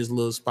moves from this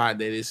little spot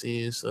that it's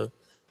in, so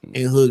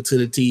and hooked to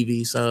the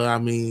TV. So I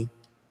mean,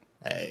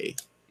 hey,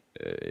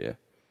 yeah,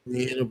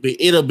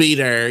 it'll be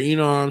there. You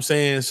know what I'm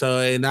saying? So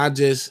and I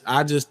just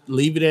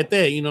leave it at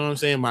that. You know what I'm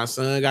saying? My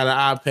son got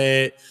an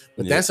iPad,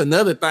 but that's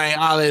another thing.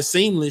 All that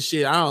seamless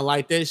shit, I don't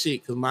like that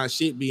shit because my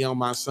shit be on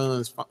my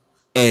son's phone.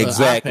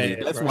 Exactly.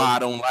 iPad, that's bro. why I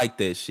don't like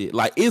that shit.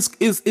 Like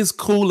it's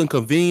cool and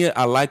convenient.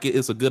 I like it.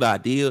 It's a good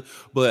idea,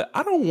 but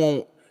I don't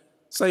want.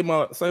 Say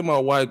my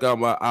wife got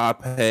my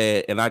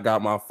iPad and I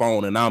got my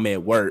phone and I'm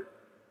at work.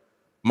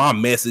 My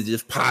message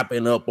is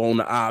popping up on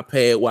the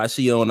iPad while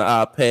she on the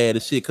iPad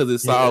and shit because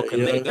it's all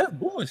connected. That's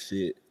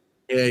bullshit.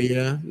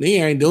 Yeah.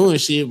 They ain't doing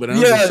shit, but I'm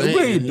Yeah, just saying,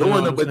 we ain't you know doing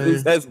what it, I'm but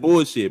saying? that's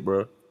bullshit,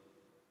 bro.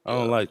 I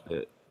don't like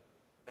that.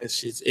 That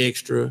shit's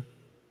extra.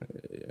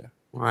 Yeah.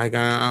 Like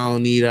I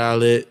don't need all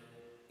that.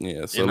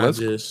 Yeah, so And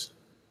let's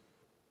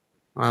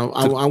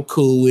I'm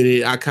cool with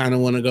it. I kind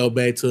of want to go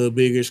back to a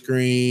bigger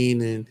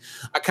screen, and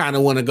I kind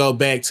of want to go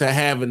back to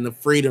having the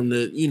freedom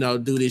to,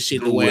 do this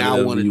shit do the way I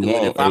whatever want to you do it.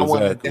 want. If I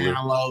want to Exactly.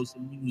 download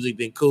some music,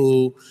 then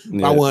cool. If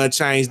Yeah. I want to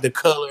change the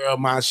color of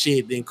my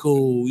shit, then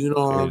cool. You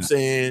know what I'm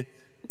saying?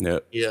 Yeah.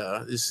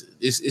 Yeah.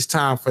 It's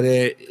time for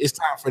that. It's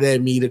time for that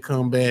me to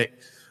come back.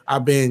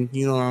 I've been,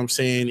 you know what I'm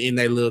saying, in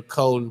that little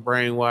cold and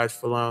brainwash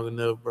for long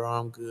enough, bro.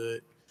 I'm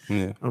good.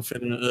 Yeah. I'm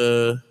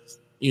finna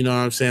you know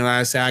what I'm saying? Like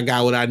I said, I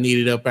got what I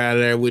needed up out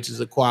of there, which is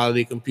a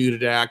quality computer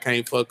that I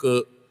can't fuck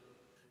up.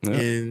 Yeah.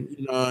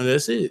 And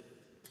that's it.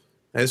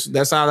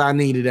 That's all I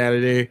needed out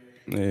of there.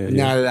 Yeah,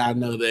 now that I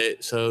know that.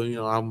 So,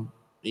 I'm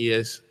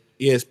yes,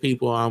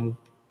 people, I'm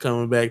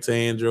coming back to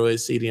Android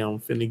City.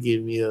 I'm finna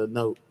give me a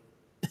note.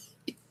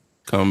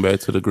 Coming back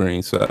to the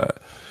green side.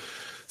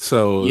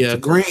 So yeah,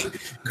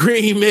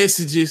 green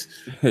messages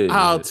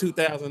all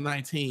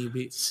 2019,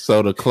 bitch.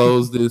 So to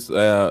close this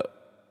out,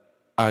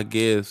 I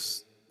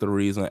guess the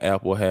reason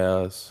Apple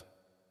has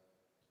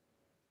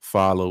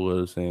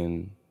followers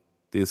and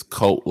this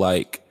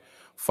cult-like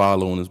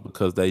following is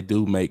because they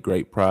do make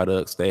great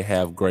products. They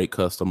have great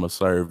customer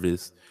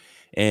service,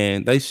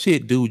 and they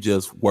shit do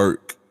just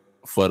work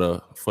for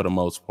the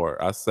most part.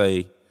 I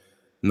say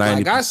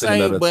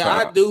 90% of the but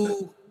time. I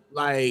do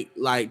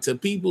like to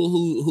people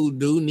who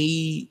do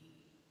need,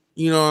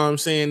 you know what I'm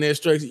saying, that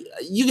structure.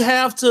 You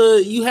have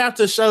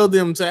to show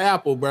them to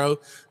Apple, bro.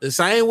 The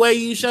same way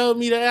you showed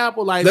me to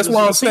Apple. Like that's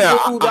what I'm saying.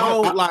 People who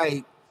don't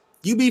like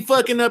you be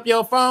fucking up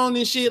your phone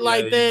and shit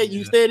like that.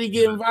 You steady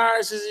getting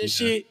viruses and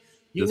shit.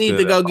 You need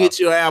to go get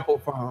your Apple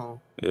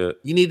phone. Yeah.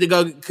 You need to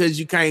go because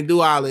you can't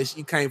do all this.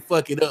 You can't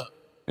fuck it up.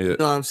 Yeah. You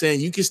know what I'm saying?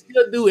 You can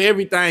still do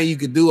everything you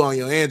could do on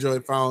your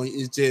Android phone.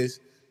 It's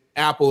just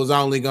Apple's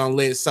only gonna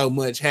let so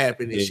much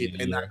happen and shit.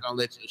 They're not gonna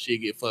let your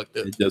shit get fucked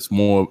up. It's just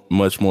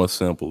much more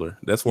simpler.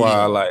 That's why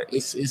I like.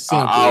 It's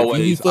simple. I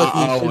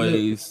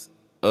always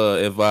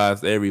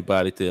advise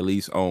everybody to at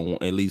least own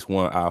at least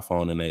one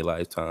iPhone in their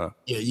lifetime.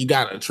 Yeah, you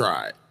gotta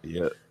try it.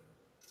 Yeah.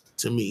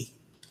 To me.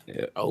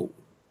 Yeah. Oh.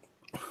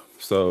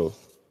 So,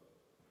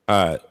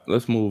 all right,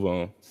 let's move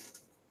on.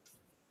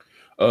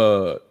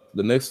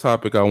 The next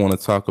topic I want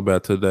to talk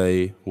about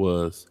today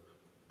was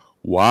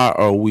why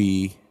are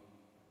we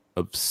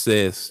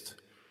obsessed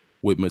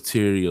with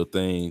material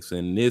things?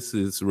 And this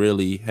is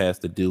really has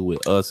to do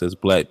with us as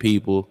Black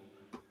people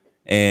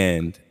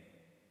and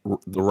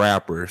the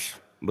rappers,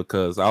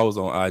 because I was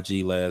on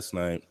IG last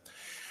night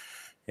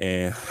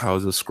and I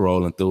was just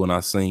scrolling through and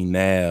I seen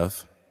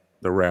Nav,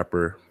 the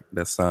rapper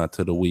that signed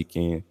to The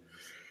Weeknd,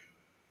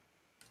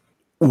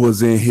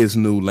 was in his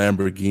new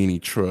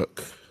Lamborghini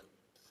truck.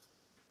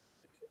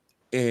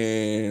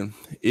 And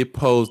it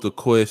posed a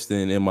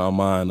question in my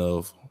mind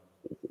of,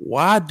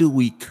 why do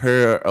we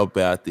care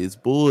about this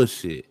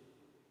bullshit?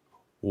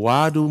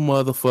 Why do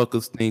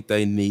motherfuckers think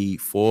they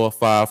need 4 or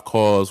 5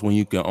 cars when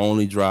you can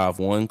only drive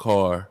one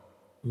car?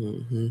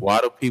 Mm-hmm. Why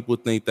do people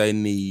think they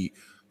need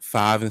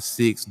 5 and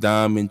 6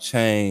 diamond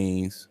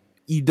chains?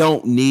 You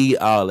don't need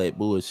all that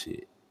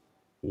bullshit.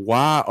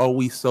 Why are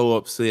we so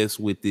obsessed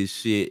with this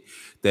shit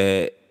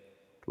that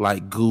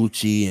like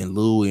Gucci and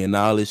Louis and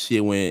all this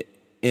shit, when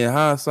in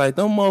hindsight,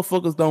 them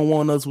motherfuckers don't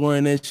want us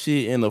wearing that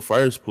shit in the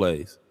first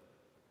place?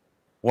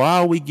 Why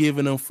are we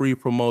giving them free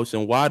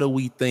promotion? Why do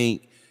we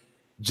think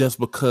just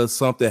because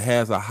something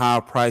has a high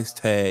price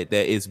tag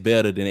that it's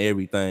better than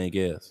everything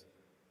else?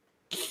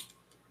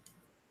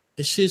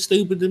 This shit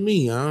stupid to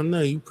me. I don't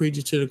know. You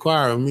preaching to the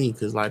choir of me,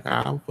 because like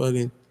I'm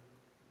fucking,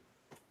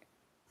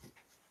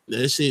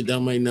 that shit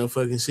don't make no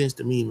fucking sense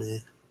to me,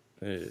 man.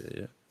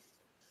 Yeah.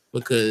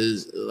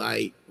 Because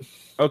like,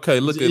 okay,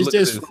 look at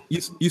this.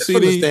 You see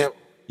these?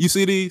 You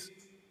see these?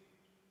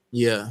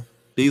 Yeah.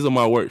 These are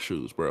my work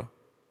shoes, bro.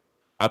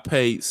 I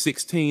paid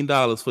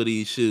 $16 for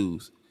these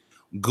shoes.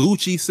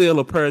 Gucci sell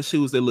a pair of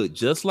shoes that look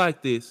just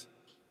like this,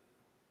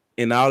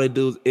 and all it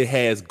do is it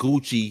has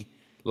Gucci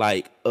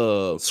like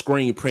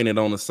screen printed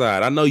on the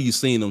side. I know you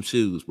seen them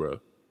shoes, bro.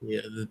 Yeah,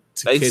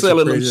 they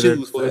selling them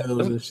shoes for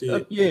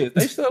yeah,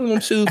 they selling them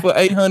shoes for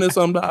 $800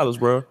 some,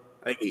 bro.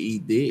 I can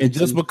eat this. And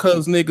just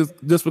because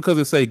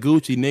it say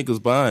Gucci,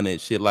 niggas buying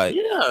that shit. Like,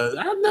 yeah,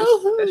 I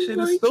know that shit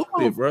is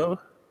stupid, bro.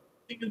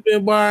 Niggas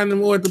been buying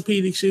them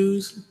orthopedic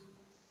shoes.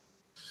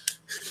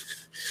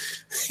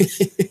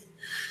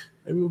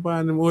 They been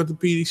buying them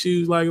orthopedic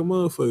shoes like a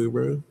motherfucker,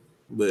 bro.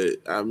 But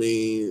I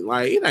mean,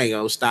 like, it ain't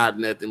gonna stop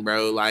nothing,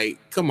 bro.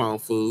 Like, come on,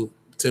 fool.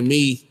 To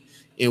me,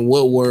 in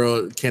what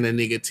world can a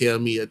nigga tell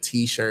me a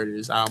t-shirt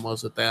is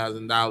almost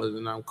 $1,000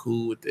 and I'm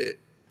cool with that?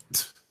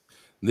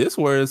 This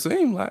where it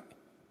seemed like.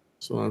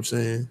 That's what I'm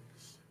saying.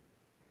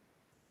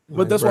 But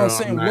like, that's what I'm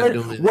saying.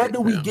 Where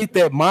do we get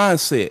that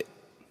mindset?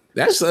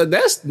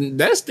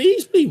 That's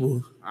these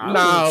people.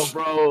 No,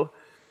 bro.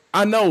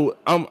 I know.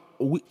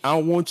 I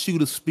want you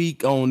to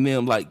speak on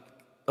them. Like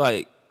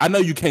I know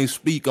you can't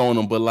speak on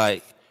them, but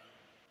like,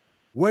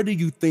 where do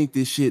you think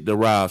this shit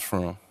derives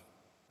from?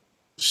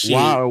 Shit.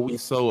 Why are we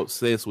so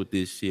obsessed with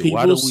this shit?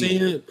 People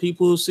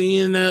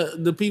seeing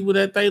the people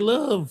that they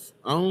love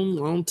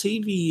on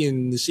TV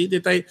and the shit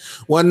that they.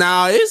 Well,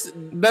 now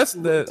that's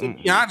the. To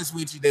be honest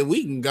with you, that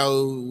we can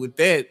go with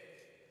that.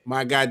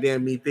 My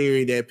goddamn me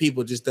theory that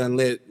people just done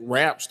let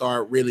rap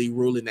start really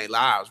ruling their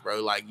lives,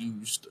 bro. Like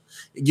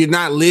you're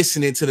not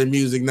listening to the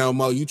music no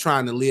more. You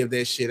trying to live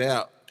that shit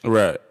out,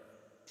 right?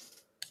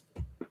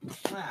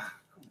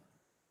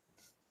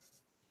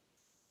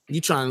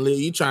 You trying to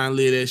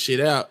live that shit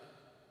out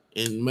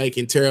and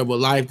making terrible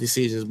life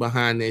decisions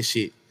behind that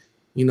shit.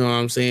 You know what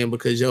I'm saying?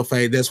 Because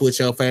that's what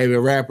your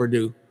favorite rapper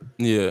do.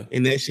 Yeah,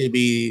 and that should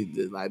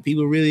be like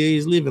people really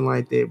is living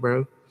like that,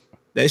 bro.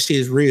 That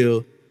shit's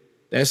real.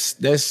 That's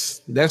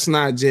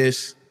not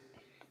just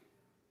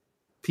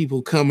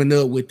people coming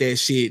up with that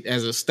shit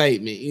as a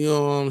statement. You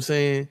know what I'm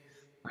saying?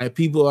 Like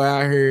people are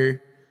out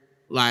here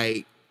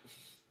like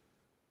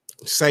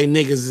say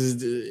niggas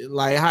is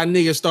like how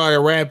niggas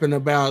started rapping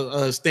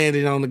about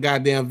standing on the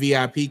goddamn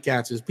VIP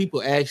couches.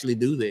 People actually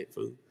do that,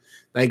 fool.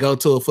 They go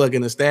to a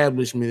fucking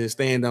establishment and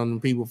stand on the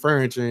people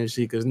furniture and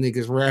shit because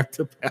niggas rapped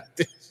about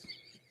this.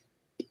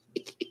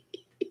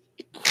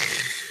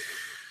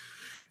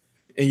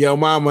 And your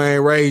mama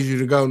ain't raised you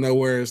to go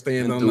nowhere and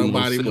stand on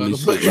nobody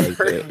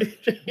motherfucking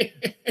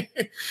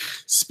like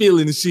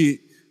spilling the shit.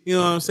 You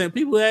know what I'm saying?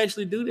 People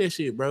actually do that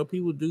shit, bro.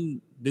 People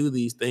do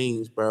these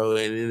things, bro.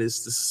 And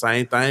it's the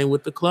same thing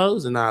with the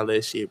clothes and all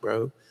that shit,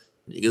 bro.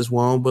 Niggas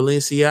want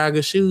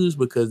Balenciaga shoes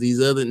because these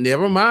other,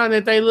 never mind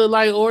that they look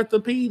like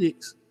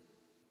orthopedics.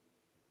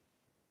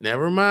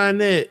 Never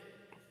mind that.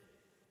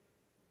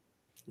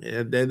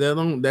 Yeah,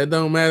 that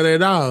don't matter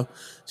at all.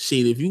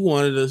 Shit, if you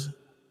wanted a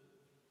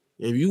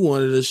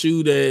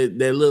shoe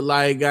that looked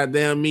like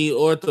goddamn me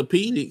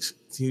orthopedics,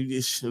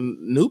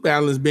 New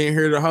Balance been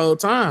here the whole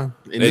time.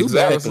 And New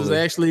Balance was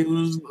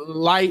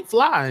light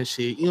fly and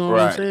shit. You know what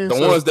I'm saying?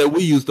 The ones that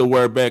we used to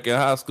wear back in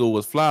high school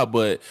was fly,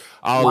 but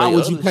why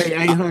would you pay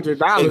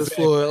 $800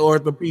 for an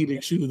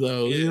orthopedic shoe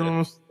though? Yeah. You know what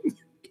I'm saying?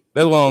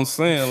 That's what I'm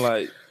saying.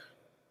 Like,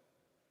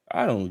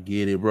 I don't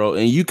get it, bro.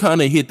 And you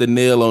kind of hit the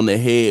nail on the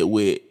head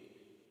with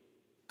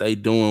they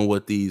doing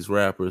what these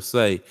rappers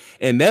say.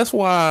 And that's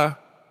why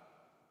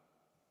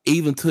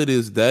even to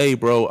this day,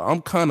 bro, I'm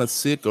kind of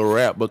sick of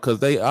rap because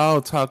they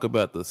all talk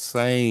about the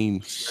same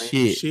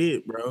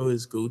shit, bro.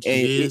 It's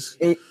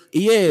Gucci.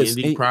 Yes,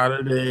 and proud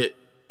of that.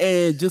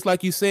 And just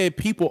like you said,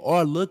 people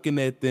are looking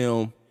at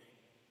them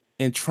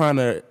and trying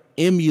to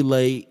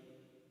emulate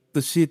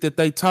the shit that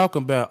they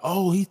talking about.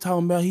 Oh, he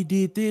talking about he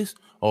did this.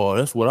 Oh,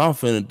 that's what I'm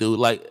finna do.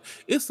 Like,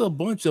 it's a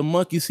bunch of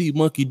monkey see,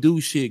 monkey do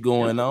shit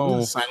going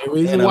on. Same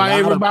reason why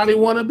everybody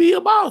want to be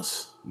a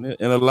boss. And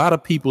a lot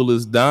of people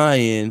is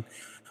dying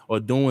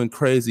or doing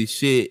crazy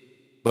shit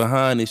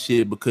behind this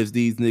shit because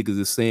these niggas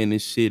is saying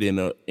this shit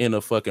in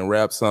a fucking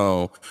rap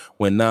song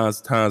when 9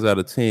 times out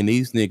of 10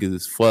 these niggas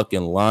is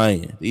fucking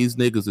lying. These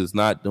niggas is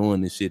not doing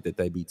the shit that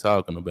they be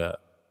talking about.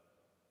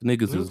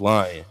 Niggas is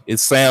lying. It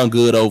sound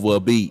good over a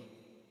beat.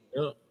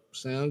 Yep.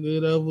 Sound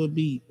good over a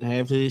beat.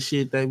 Half of this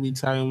shit they be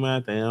talking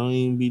about, they don't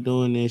even be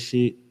doing that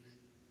shit.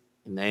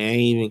 And they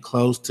ain't even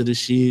close to the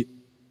shit.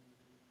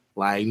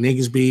 Like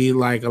niggas be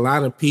like a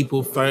lot of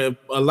people's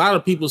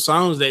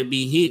songs that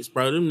be hits,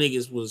 bro. Them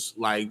niggas was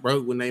like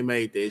broke when they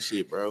made that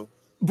shit, bro.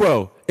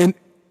 Bro, and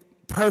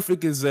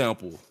perfect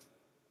example.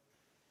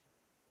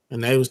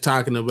 And they was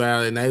talking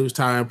about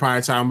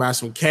about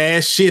some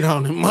cash shit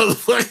on them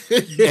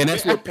motherfucker. And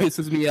that's what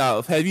pisses me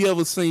off. Have you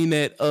ever seen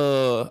that?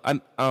 I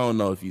don't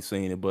know if you've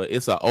seen it, but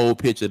it's an old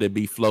picture that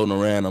be floating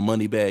around a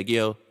Moneybagg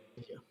Yo.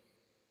 Yeah.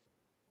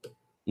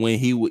 When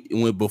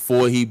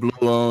before he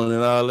blew on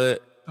and all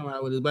that. Talking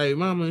about with his baby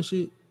mama and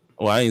shit.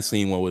 Well, I ain't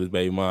seen one with his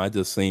baby mama. I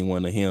just seen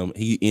one of him.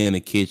 He in the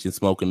kitchen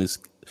smoking this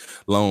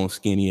long,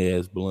 skinny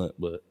ass blunt,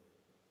 but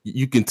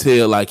you can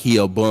tell like he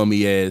a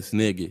bummy ass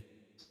nigga.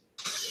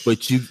 But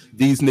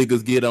these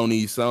niggas get on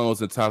these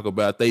songs and talk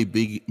about they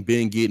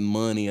been getting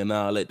money and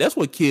all that. That's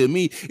what killed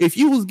me. If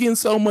you was getting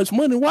so much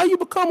money, why you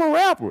become a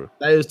rapper?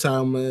 They was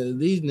talking about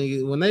these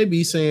niggas when they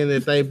be saying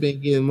that they been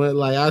getting money.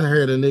 Like I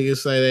heard a nigga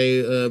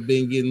say they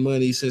been getting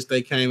money since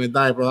they came in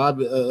diapers.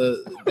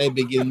 They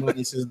been getting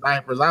money since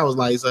diapers. I was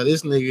like, so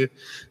this nigga.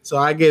 So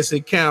I guess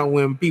it count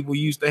when people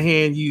used to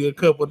hand you a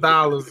couple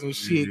dollars and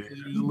shit.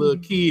 You was a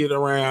little kid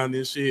around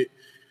and shit.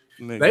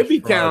 They be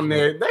counting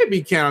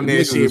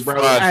that shit,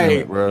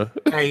 bro.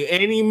 Hey,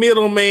 any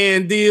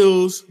middleman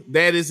deals,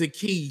 that is a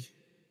key.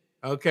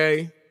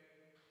 Okay,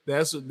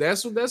 that's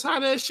how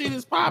that shit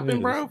is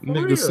popping, bro. For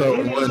niggas real. So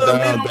one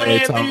down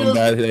bad talking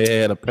about they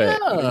had a pack.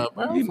 Yeah,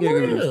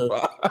 bro,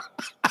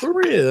 for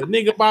real.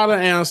 Nigga bought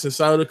an ounce and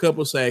sold a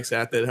couple sacks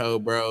out that hoe,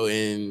 bro.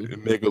 And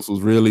niggas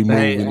was really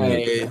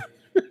moving.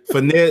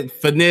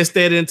 Finesse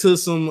that into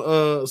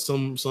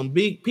some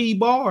big P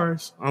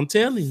bars. I'm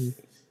telling you.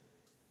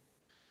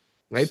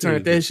 They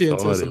turned that shit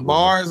into some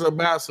bars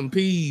about some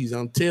peas.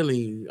 I'm telling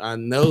you, I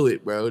know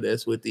it, bro.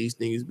 That's what these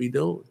niggas be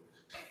doing.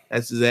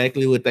 That's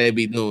exactly what they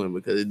be doing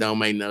because it don't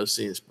make no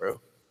sense,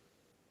 bro.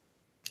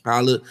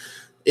 I look,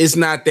 it's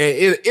not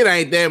that it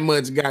ain't that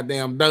much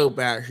goddamn dope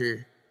out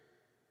here.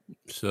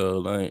 So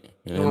like,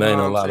 it ain't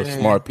a lot of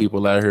smart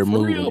people out here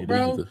moving real, it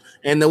bro. either.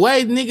 And the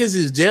way niggas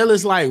is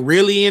jealous, like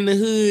really in the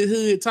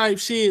hood type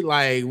shit,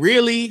 like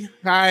really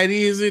how it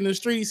is in the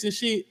streets and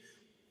shit.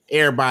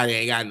 Everybody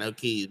ain't got no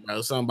keys,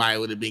 bro. Somebody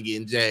would have been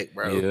getting jacked,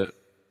 bro. Yeah.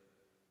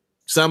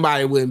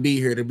 Somebody wouldn't be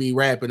here to be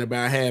rapping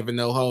about having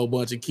no whole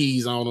bunch of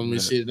keys on them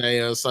and shit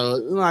there. So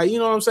like, you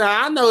know what I'm saying?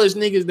 I know it's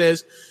niggas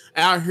that's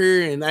out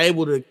here and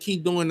able to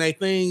keep doing their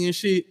thing and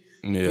shit.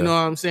 Yeah. You know what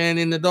I'm saying?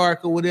 In the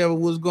dark or whatever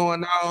was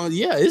going on.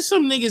 Yeah, it's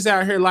some niggas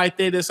out here like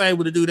that that's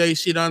able to do their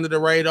shit under the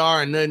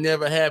radar and nothing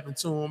ever happened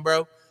to them,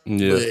 bro.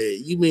 Yeah. But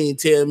you mean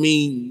tell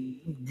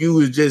me you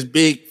was just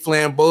big,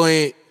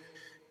 flamboyant,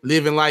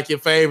 living like your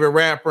favorite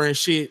rapper and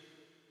shit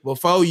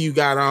before you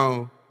got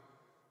on?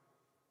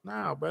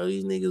 Nah, bro,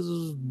 these niggas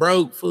was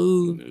broke,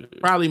 food,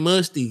 probably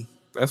musty.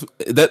 That's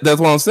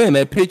what I'm saying.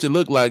 That picture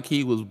looked like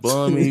he was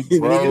bummy,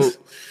 broke.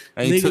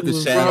 And he took a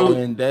shower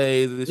in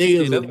days. And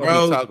shit. That's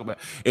what we talk about.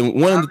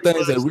 And one of the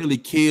things that really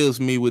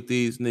kills me with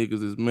these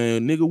niggas is,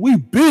 man, nigga, we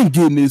been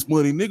getting this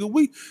money,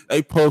 nigga.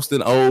 They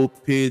posting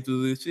old pictures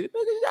and shit.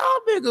 Nigga, y'all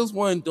niggas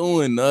wasn't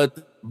doing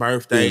nothing.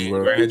 Birthday,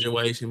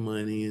 graduation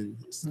money, and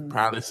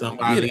probably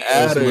somebody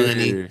else money.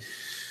 Here.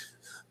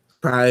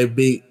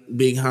 Probably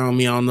big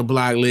homie on the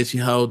block let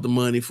you hold the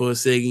money for a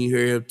second. You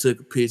hear him took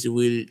a picture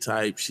with it,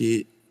 type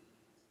shit.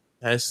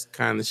 That's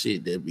kind of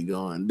shit that be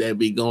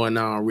going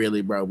on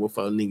really, bro,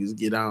 before niggas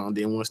get on.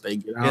 Then once they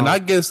get on. And I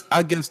guess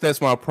that's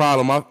my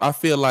problem. I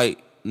feel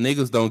like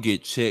niggas don't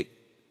get checked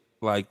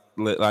like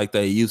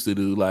they used to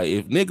do. Like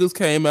if niggas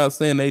came out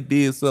saying they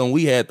did something,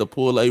 we had to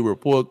pull a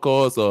report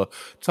cards or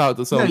talk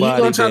to somebody. You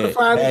gonna try to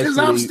find it because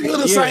I'm still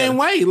the same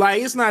way.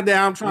 Like it's not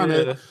that I'm trying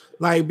to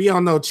like be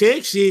on no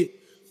check shit,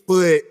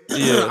 but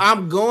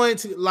I'm going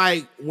to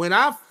like when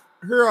I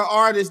hear an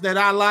artist that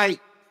I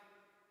like.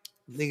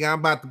 Nigga, I'm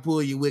about to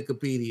pull your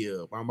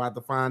Wikipedia up. I'm about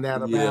to find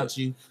out about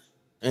you.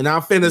 And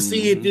I'm finna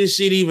see if this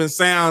shit even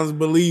sounds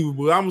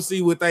believable. I'm gonna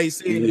see what they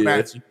said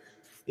about you.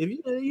 If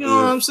you know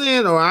what I'm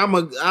saying? Or I'm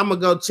gonna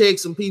go check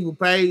some people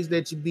page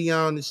that you be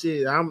on the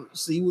shit. I'm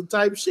see what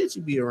type of shit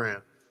you be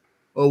around.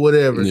 Or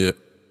whatever. Yeah.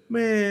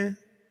 Man,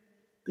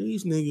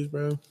 these niggas,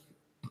 bro.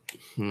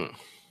 Nah.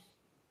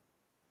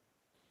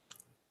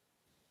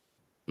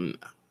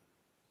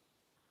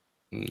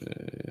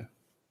 Yeah.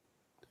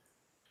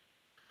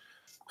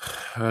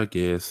 I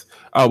guess.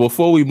 Oh,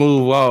 before we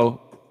move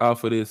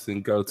off of this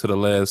and go to the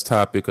last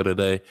topic of the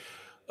day,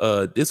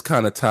 this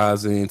kind of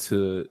ties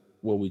into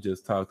what we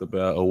just talked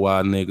about, or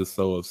why niggas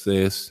so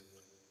obsessed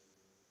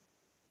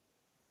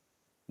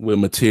with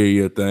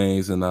material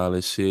things and all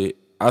this shit.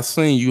 I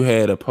seen you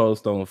had a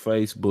post on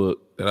Facebook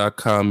that I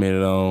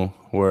commented on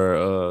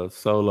where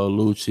Solo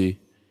Lucci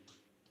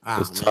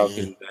was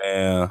talking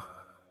down.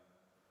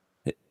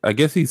 I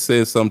guess he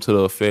said something to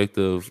the effect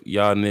of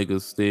y'all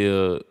niggas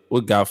still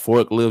got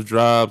forklift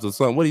jobs or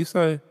something. What do you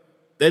say?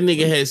 That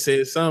nigga had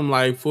said something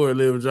like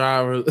forklift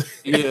driver.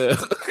 Yeah.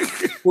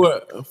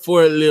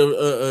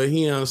 Forklift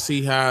he don't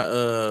see how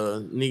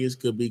niggas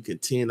could be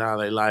content all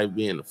their life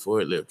being a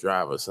forklift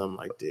driver or something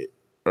like that.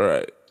 All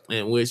right.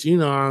 And which, you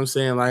know what I'm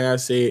saying, like I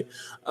said,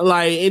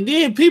 like, and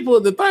then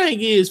the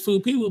thing is,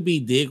 people be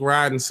dick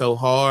riding so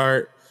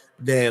hard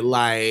that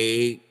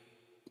like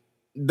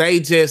they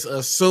just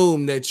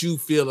assume that you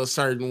feel a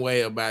certain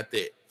way about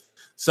that.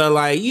 So,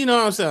 like, you know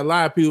what I'm saying? A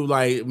lot of people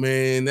like,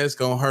 man, that's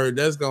gonna hurt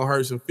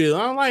some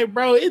feelings. I'm like,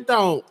 bro, it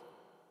don't.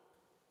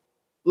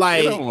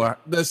 Like,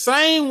 the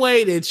same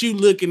way that you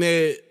looking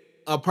at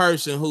a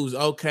person who's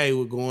okay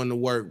with going to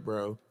work,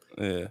 bro.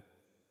 Yeah.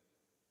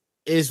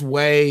 It's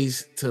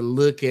ways to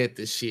look at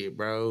the shit,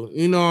 bro.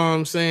 You know what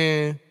I'm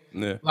saying?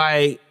 Yeah.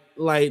 Like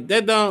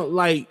that don't,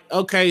 like,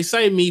 okay,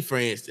 say me, for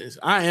instance.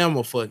 I am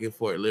a fucking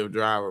forklift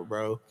driver,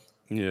 bro.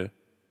 Yeah.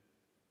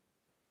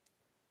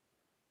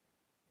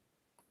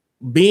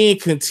 Being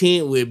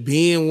content with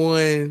being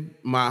one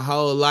my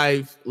whole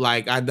life,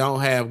 like I don't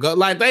have goals.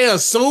 Like they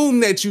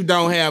assume that you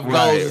don't have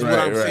goals, is what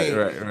I'm saying.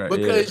 Right,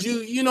 because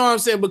you know what I'm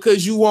saying?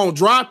 Because you won't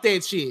drop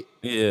that shit.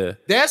 Yeah.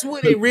 That's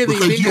what it really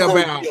be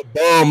about. You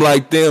bum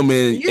like them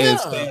and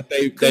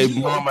they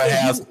mama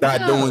house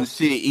not doing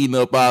shit, eating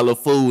up all the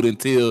food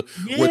until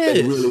what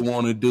they really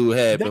want to do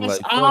happen.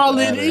 That's like all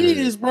it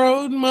is,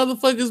 bro. The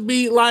motherfuckers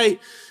be like,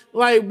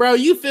 bro,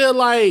 you feel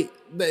like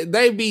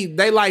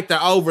they like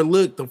to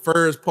overlook the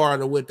first part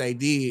of what they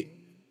did.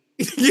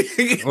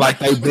 Like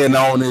they've been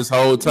on this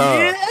whole time.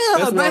 Yeah,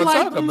 that's what I'm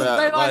talking about.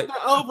 They like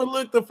to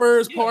overlook the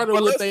first part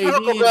of what they did.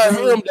 About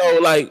him though,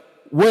 like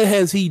what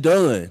has he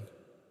done?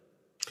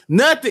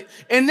 Nothing.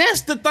 And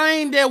that's the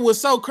thing that was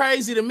so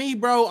crazy to me,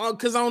 bro.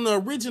 Because on the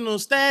original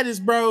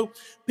status, bro,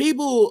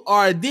 people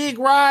are dick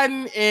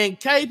riding and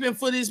caping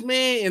for this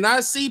man. And I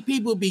see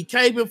people be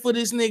caping for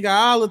this nigga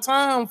all the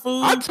time,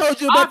 fool. I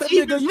told you about that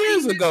nigga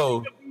years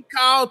ago. He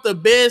called the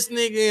best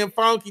nigga in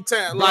Funky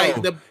Town. Bro,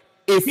 like the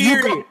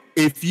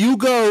if you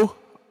go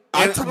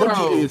I told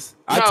you this.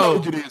 I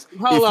told you this.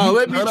 Hold on,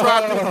 let me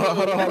drop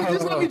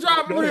it. Let me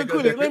drop it real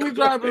quick. Let me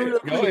drop it real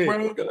quick,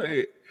 bro. Go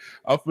ahead.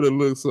 I'm finna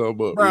look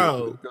something up,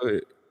 bro. Go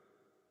ahead.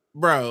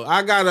 Bro,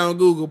 I got on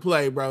Google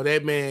Play, bro.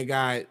 That man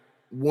got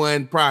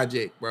one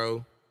project,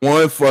 bro.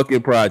 One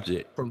fucking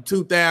project. From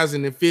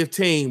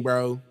 2015,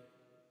 bro.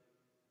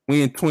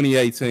 We in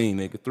 2018,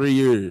 nigga. 3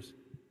 years.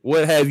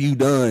 What have you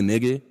done,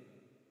 nigga?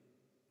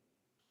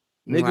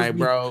 Niggas, like,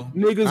 bro,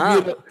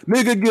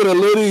 nigga get a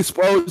little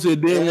exposure,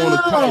 then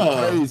want to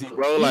talk crazy,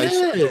 bro. Like,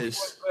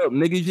 yes.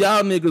 Niggas,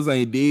 y'all niggas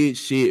ain't did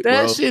shit, bro.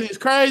 That shit is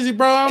crazy,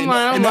 bro. I'm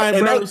like,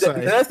 bro,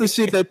 that's the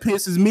shit that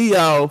pisses me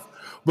off,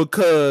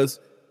 because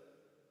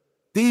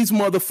these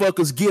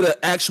motherfuckers get an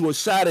actual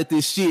shot at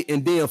this shit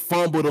and then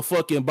fumble the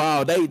fucking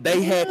ball.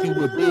 They happy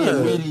with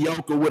being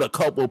mediocre with a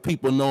couple of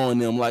people knowing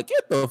them. Like,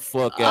 get the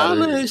fuck out of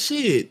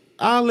here.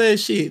 All that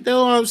shit. That's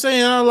what I'm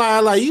saying.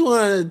 I'm like, you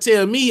want to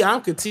tell me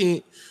I'm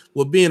content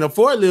with being a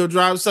forklift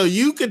driver, so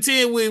you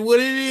content with what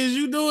it is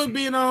you doing,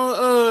 being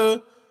on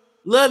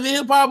Love and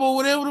Hip Hop or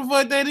whatever the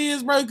fuck that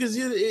is, bro? Because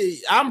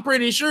I'm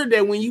pretty sure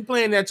that when you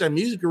playing at your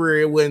music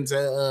career, it wasn't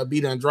to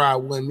be done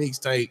drop one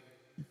mixtape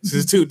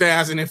since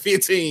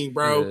 2015,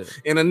 bro. Yeah.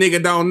 And a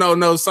nigga don't know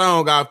no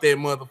song off that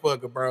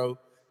motherfucker, bro.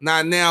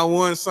 Not now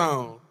one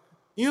song.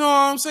 You know what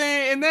I'm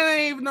saying? And that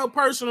ain't even no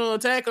personal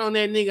attack on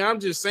that nigga. I'm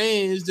just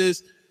saying it's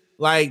just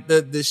like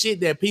the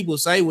shit that people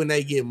say when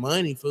they get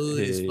money,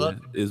 food is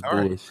fucking. It's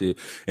bullshit.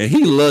 And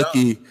he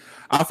lucky.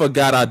 I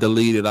forgot I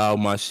deleted all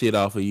my shit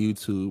off of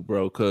YouTube,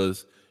 bro,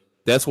 because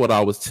that's what I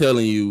was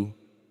telling you.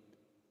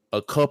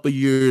 A couple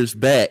years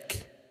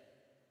back,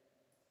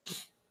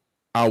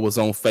 I was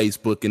on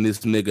Facebook and this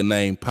nigga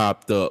name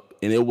popped up,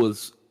 and it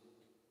was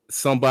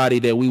somebody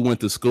that we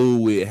went to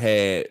school with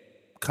had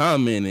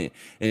commented,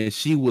 and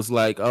she was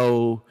like,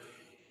 "Oh,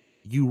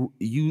 you."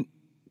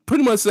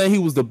 Pretty much saying he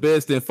was the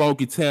best in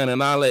Funky Town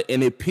and all that,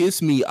 and it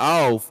pissed me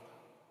off.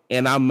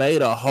 And I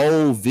made a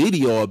whole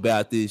video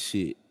about this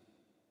shit.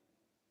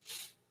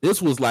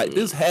 This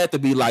had to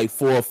be like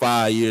 4 or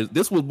 5 years.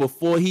 This was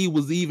before he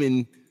was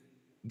even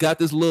got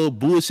this little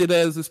bullshit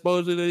ass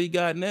exposure that he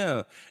got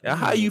now. And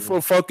how you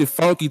from fucking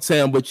Funky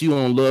Town, but you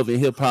on Love and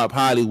Hip Hop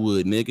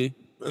Hollywood, nigga?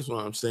 That's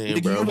what I'm saying,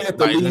 nigga, bro. You have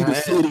to leave the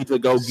city to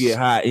go get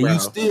hot, and you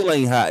still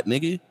ain't hot,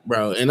 nigga.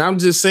 Bro, and I'm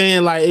just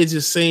saying, like, it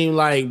just seemed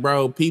like,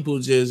 bro, people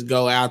just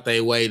go out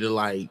their way to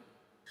like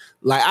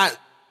I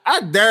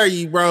dare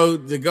you, bro,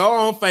 to go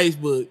on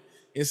Facebook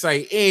and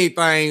say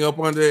anything up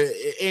under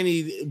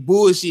any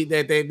bullshit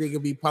that nigga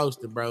be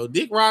posting, bro.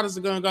 Dick riders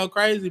are gonna go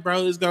crazy,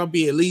 bro. It's gonna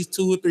be at least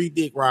 2 or 3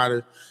 dick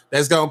riders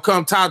that's gonna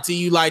come talk to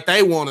you like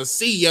they want to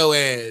see your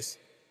ass.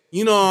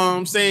 You know what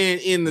I'm saying?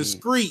 In the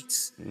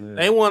streets. Yeah.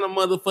 They want to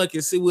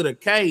motherfucking see with a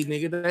K,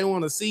 nigga. They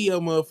want to see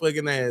your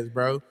motherfucking ass,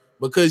 bro.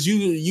 Because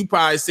you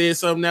probably said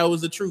something that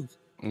was the truth.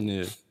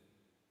 Yeah.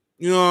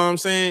 You know what I'm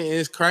saying?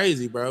 It's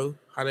crazy, bro.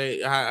 How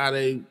they I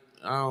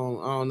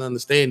don't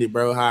understand it,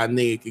 bro. How a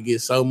nigga could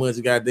get so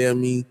much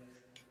goddamn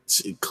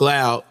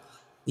clout.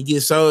 You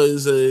get so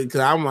cause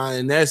I'm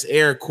and that's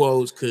air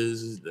quotes,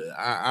 cause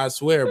I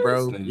swear,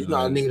 bro, you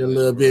gonna need a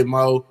little bit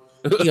more.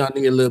 You gonna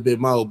need a little bit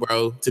more,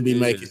 bro, to be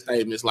making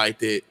statements like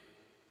that.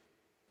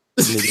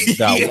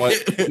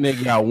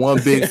 Nigga got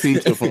one big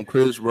feature from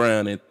Chris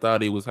Brown and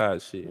thought he was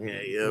hot shit.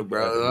 Yeah,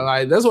 bro.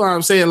 Like that's what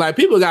I'm saying. Like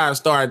people gotta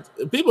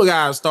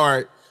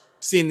start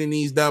sending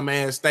these dumb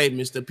ass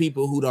statements to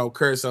people who don't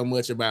care so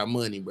much about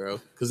money, bro.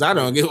 Cause I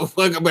don't give a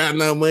fuck about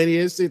no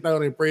money. That shit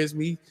don't impress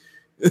me.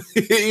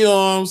 You know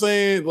what I'm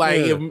saying?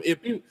 Like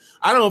if you,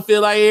 I don't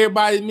feel like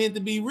everybody's meant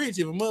to be rich.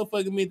 If a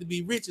motherfucker meant to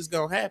be rich, it's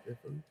gonna happen.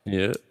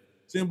 Yeah.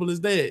 Simple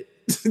as that.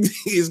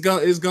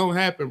 It's gonna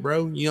happen,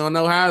 bro. You don't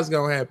know how it's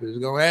gonna happen. It's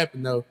gonna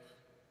happen though.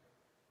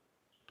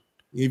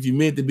 If you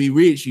meant to be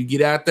rich, you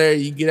get out there,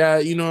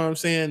 you know what I'm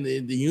saying?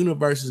 The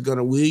universe is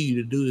gonna will you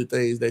to do the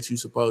things that you're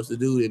supposed to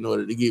do in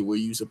order to get where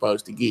you're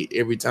supposed to get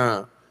every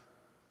time.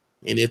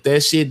 And if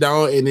that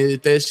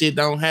shit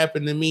don't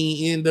happen to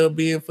me, end up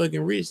being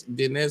fucking rich,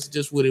 then that's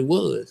just what it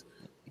was.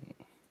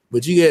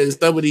 But you got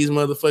some of these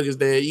motherfuckers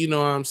that, you know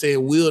what I'm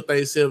saying, will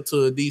themselves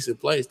to a decent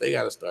place. They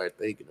got to start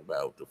thinking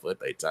about what the fuck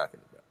they talking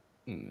about.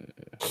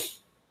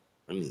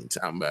 I mean,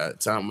 talking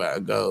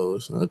about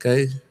goals.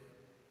 Okay.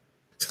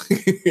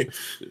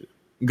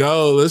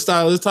 Goals.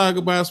 Let's talk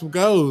about some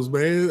goals,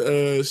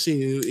 man.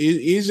 Shit,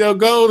 is your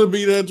goal to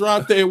be there,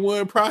 drop that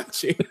one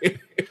project?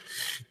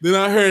 Then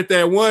I heard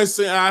that one.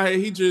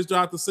 He just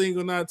dropped a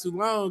single not too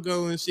long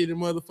ago, and shit. And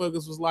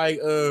motherfuckers was like,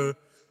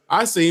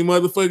 I seen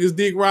motherfuckers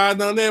dick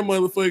riding on that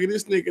motherfucker.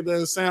 This nigga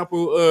done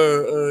sample,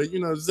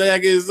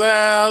 Zach is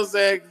out,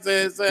 Zach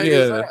is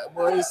out.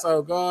 Boy, it's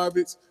so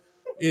garbage.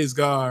 It's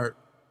garbage.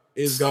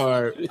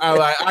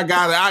 I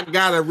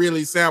gotta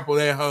really sample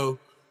that hoe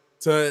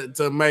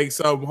to make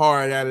something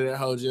hard out of that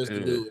hoe just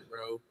to do it,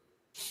 bro.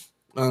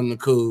 On the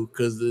cool,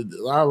 cause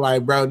I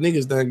like, bro,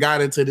 niggas done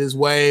got into this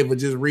wave of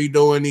just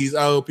redoing these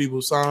old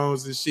people's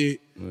songs and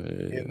shit,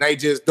 and they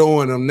just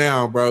doing them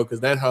now, bro. Cause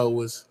that hoe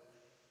was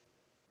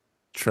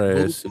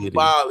trash.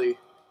 Bali.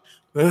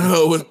 That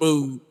hoe was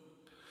food.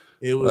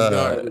 It was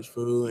garbage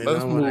food. And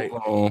let's I'm move like,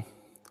 on.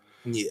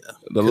 yeah.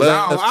 The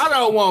last, I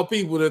don't want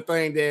people to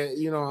think that,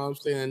 you know what I'm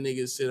saying,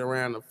 niggas sit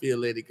around and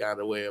feel any kind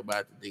of way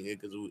about the thing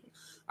because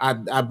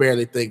I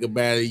barely think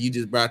about it. You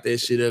just brought that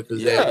shit up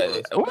because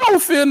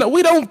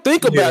we don't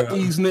think about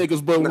these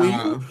niggas, but when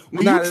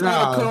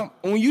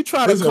you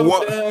try to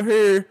come down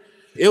here,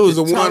 it was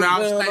a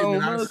one-off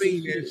statement. I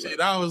seen that shit.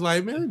 I was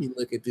like, man, let me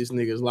look at this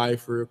nigga's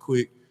life real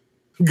quick.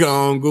 Go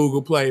on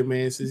Google Play,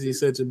 man. Since he's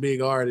such a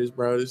big artist,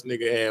 bro, this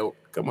nigga had.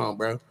 Come on,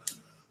 bro.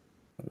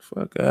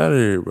 Fuck out of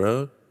here,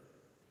 bro.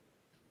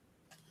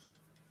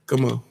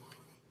 Come on.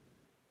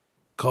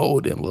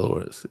 Cold and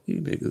Lords,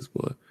 you niggas,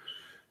 boy.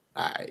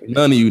 Right.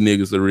 None of you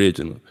niggas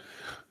original.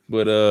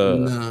 But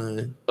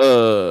none.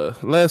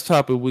 Last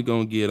topic we're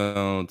gonna get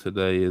on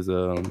today is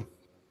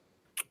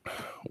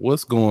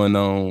what's going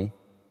on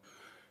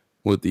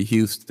with the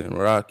Houston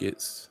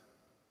Rockets.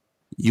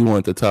 You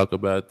want to talk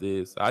about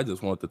this? I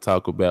just want to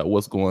talk about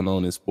what's going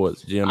on in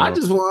sports general. I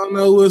just want to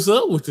know what's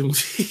up with them.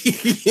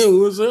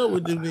 What's up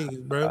with them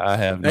niggas, bro? I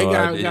have no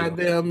idea.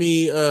 Goddamn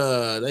me.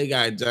 They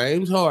got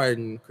James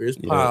Harden, Chris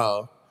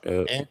Paul,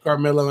 and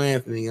Carmelo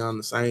Anthony on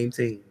the same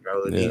team,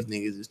 bro. And these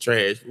niggas is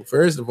trash. Well,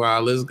 first of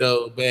all, let's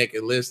go back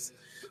and let's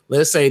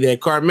say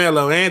that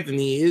Carmelo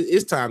Anthony,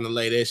 it's time to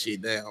lay that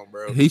shit down,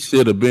 bro. He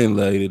should have been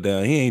laid it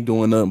down. He ain't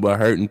doing nothing but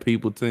hurting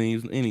people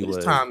teams anyway.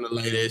 It's time to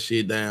lay that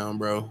shit down,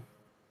 bro.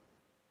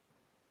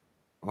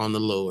 On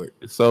the Lord.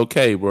 It's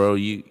okay, bro.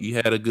 You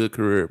had a good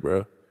career,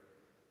 bro.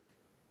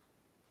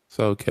 It's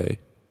okay.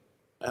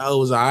 I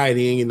was alright.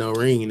 He ain't get no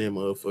ring in that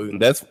motherfucker.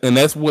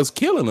 That's what's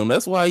killing him.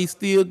 That's why he's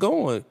still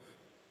going.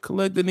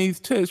 Collecting these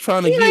checks,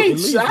 trying to get.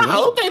 I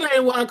hope that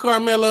ain't why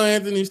Carmelo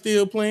Anthony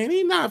still playing.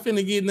 He not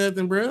finna get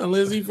nothing, bro,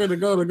 unless he finna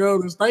go to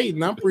Golden State,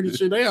 and I'm pretty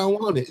sure they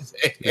don't want it.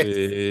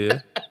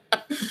 Yeah.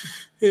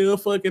 Hell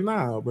fucking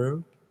nah,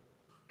 bro.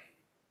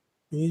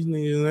 These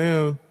niggas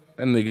now.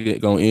 That nigga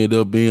gonna end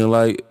up being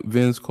like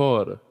Vince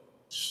Carter.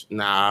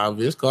 Nah,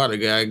 Vince Carter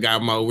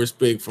got more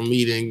respect from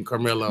me than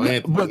Carmelo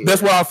Anthony. But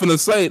that's what I'm finna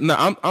say.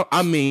 No,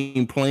 I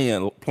mean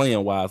playing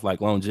wise,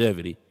 like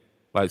longevity.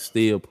 Like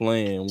still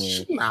playing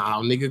when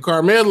nah, nigga,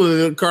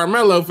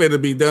 Carmelo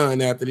finna be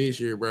done after this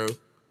year, bro.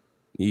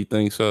 You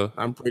think so?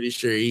 I'm pretty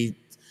sure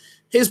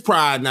his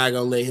pride not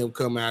gonna let him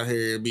come out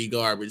here and be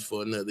garbage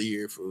for another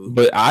year, fool.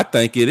 But I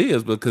think it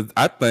is because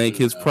I think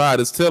his pride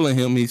is telling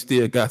him he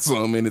still got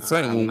something in the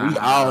tank when we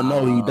all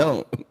know he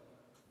don't.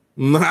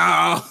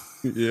 No.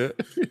 Yeah.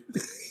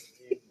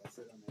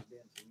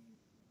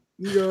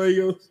 He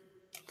goes.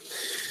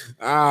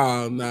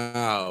 Oh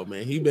no,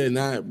 man. He better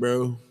not,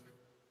 bro.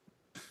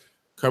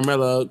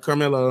 Carmelo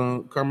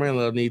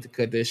need to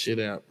cut that shit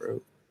out,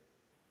 bro.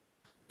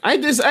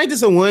 Ain't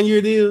this a 1 year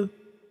deal?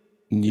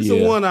 It's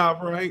a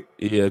one-off, right?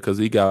 Yeah, because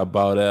he got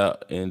bought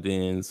out and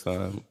then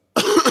some.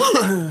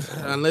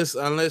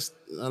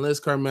 unless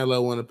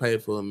Carmelo want to pay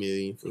for $1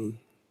 million, fool.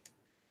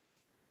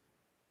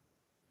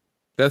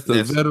 That's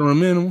the veteran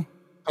minimum.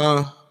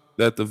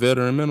 That's the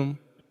veteran minimum.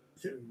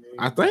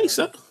 I think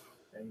so.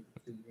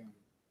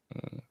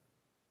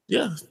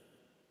 Yeah,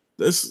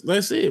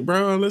 that's it,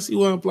 bro. Unless he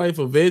want to play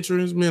for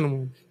veterans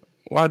minimum.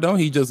 Why don't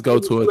he just go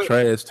to a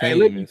trash team? Hey,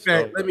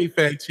 let me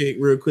fact check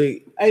real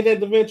quick. Ain't that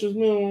the veterans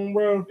minimum,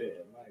 bro?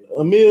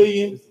 $1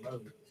 million.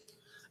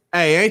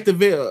 Hey,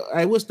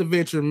 what's the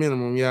veteran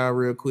minimum, y'all?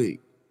 Real quick.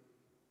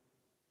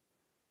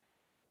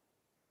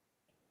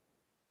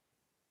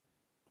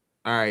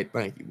 All right,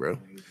 thank you, bro.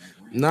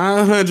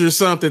 900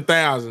 something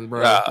thousand,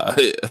 bro.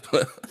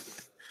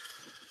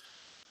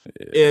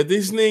 Yeah,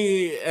 this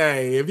nigga,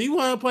 if he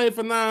want to play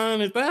for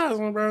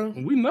 900,000, bro,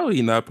 we know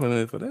he not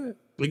playing for that.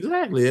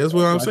 Exactly, that's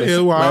what I'm saying.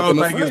 That's why I don't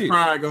think his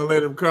pride gonna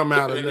let him come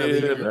out another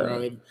year,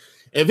 bro.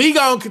 If he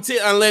gonna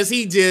continue, unless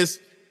he just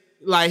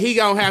like he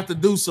gonna have to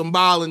do some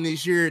balling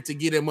this year to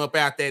get him up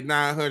out that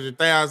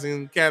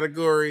 900,000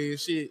 category and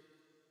shit.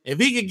 If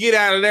he could get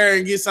out of there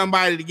and get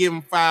somebody to give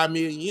him $5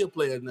 million, he'll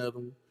play another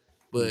one.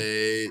 But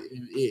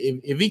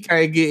if he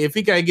can't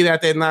get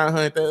out that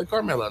 900,000,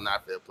 Carmelo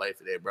not gonna play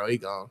for that, bro. He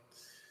gonna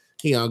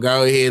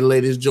go ahead and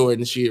let his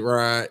Jordan shit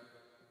ride.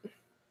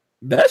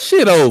 That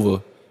shit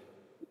over.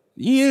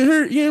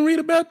 You didn't read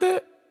about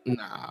that?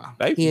 Nah.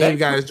 He ain't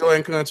got his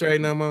Jordan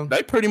contract no more.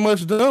 They pretty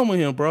much done with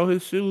him, bro.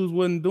 His shoes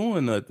wasn't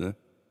doing nothing.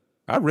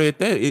 I read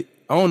that.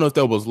 I don't know if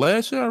that was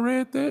last year I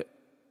read that.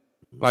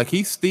 Like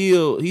he's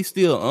still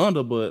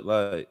under, but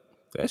like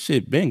that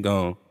shit been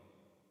gone.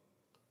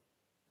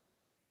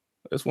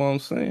 That's what I'm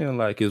saying.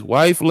 Like his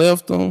wife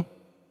left him,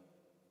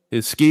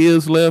 his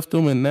skills left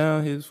him, and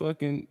now his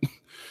fucking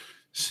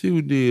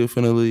shoe deal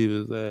finna leave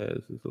his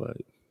ass. It's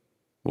like,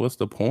 what's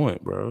the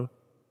point, bro?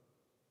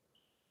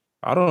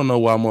 I don't know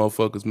why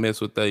motherfuckers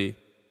mess with their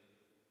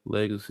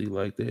legacy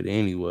like that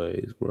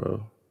anyways,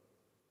 bro.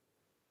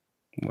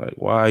 Like,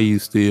 why are you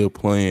still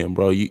playing,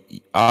 bro?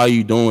 All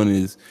you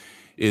doing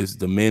is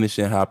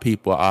diminishing how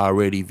people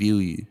already view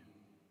you.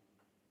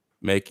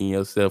 Making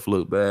yourself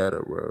look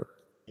better, bro.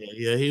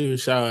 Yeah, he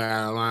was shouting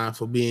out of line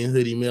for being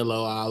Hoodie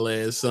Mellow all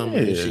last summer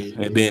and shit.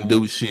 And didn't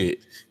do shit.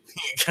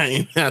 He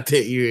came out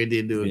that year and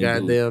didn't do a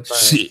goddamn thing.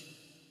 Shit.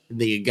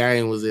 The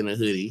game was in a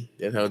hoodie.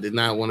 That hoe did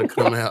not want to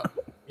come out.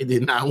 It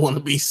did not want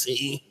to be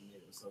seen.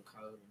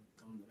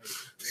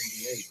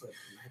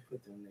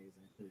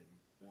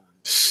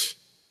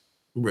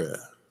 Bruh.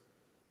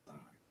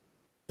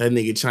 That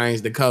nigga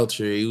changed the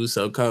culture. He was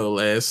so cold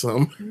last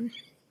summer.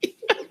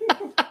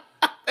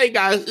 They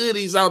got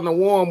hoodies on the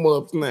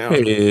warm-ups now.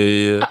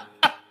 Yeah.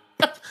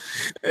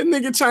 That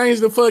nigga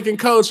changed the fucking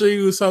culture. He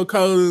was so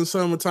cold in the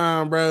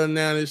summertime, bro.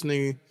 Now this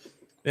nigga,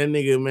 that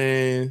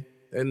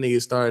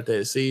nigga started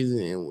that season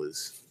and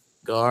was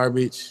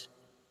garbage.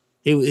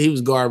 He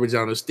was garbage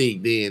on the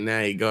stick then.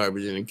 Now he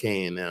garbage in the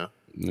can now.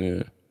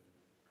 Yeah.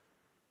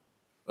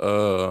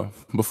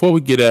 Before we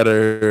get out of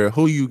here,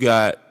 who you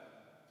got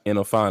in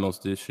the finals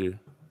this year?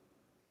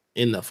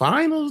 In the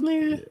finals,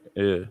 nigga?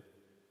 Yeah.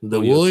 The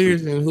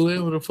Warriors and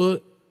whoever the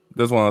fuck.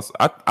 That's one.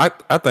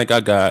 I think I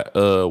got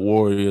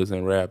Warriors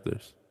and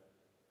Raptors.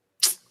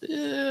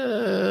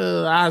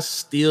 Yeah, I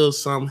still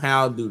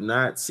somehow do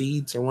not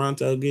see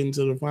Toronto getting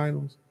to the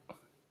finals.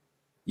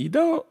 You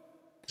don't?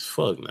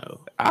 Fuck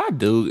no. I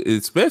do,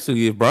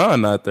 especially if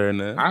Bron not there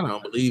now. I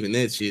don't believe in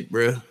that shit,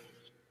 bro.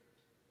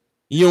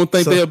 You don't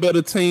think they're a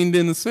better team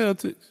than the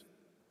Celtics?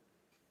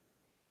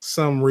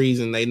 Some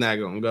reason they not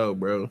gonna go,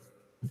 bro.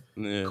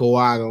 Yeah.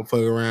 Kawhi gonna fuck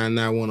around and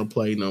not want to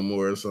play no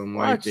more or something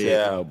like that.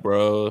 Yeah,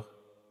 bro.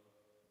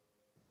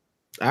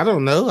 I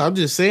don't know. I'm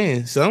just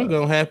saying something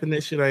gonna happen.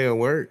 That shit ain't gonna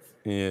work.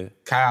 Yeah.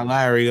 Kyle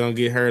Lowry gonna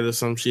get hurt or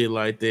some shit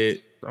like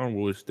that. I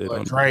wish that.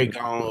 Or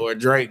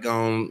Drake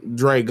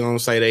gonna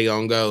say they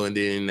gonna go and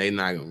then they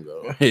not gonna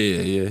go.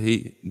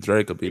 Yeah.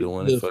 Drake will be the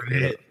one that fuck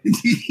it up.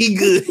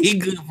 He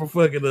good for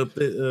fucking up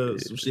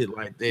some shit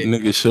like that.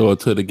 Niggas show up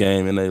to the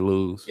game and they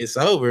lose. It's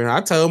over.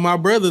 I told my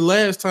brother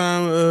last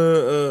time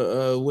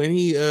when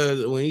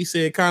he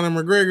said Conor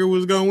McGregor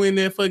was gonna win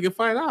that fucking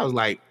fight, I was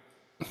like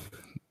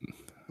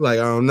I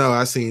don't know.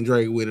 I seen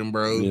Drake with him,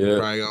 bro. Yeah.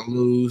 Probably gonna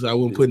lose. I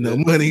wouldn't put no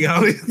money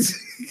on it.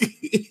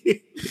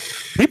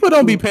 People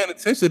don't be paying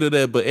attention to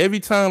that, but every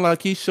time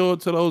like he show up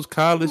to those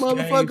college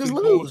motherfuckers games,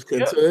 lose.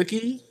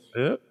 Kentucky.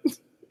 Yep.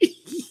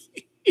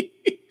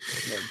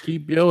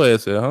 Keep your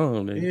ass at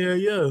home,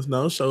 nigga. Yeah.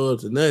 Don't show up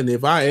to nothing.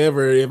 If I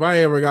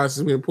ever got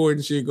some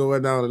important shit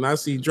going on and I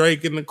see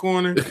Drake in the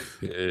corner,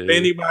 if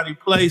anybody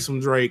play some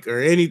Drake or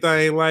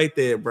anything like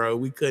that, bro,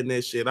 we cutting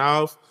that shit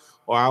off,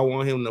 or I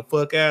want him to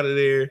fuck out of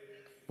there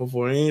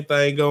before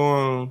anything go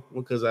on,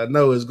 because I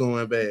know it's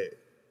going bad.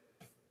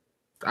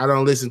 I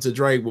don't listen to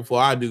Drake before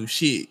I do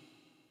shit.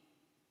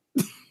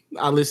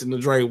 I listen to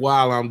Drake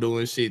while I'm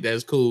doing shit.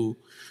 That's cool.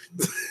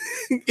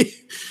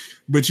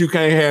 But you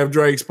can't have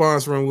Drake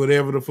sponsoring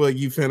whatever the fuck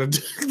you finna do.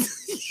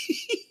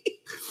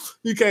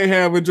 You can't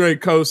have a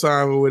Drake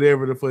co-sign with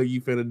whatever the fuck you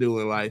finna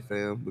do in life,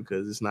 fam,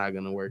 because it's not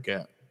gonna work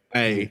out.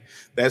 Hey,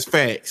 that's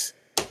facts.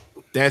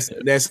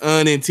 That's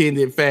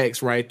unintended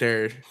facts right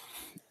there.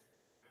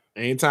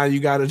 Anytime you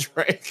got a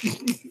Drake,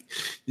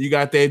 you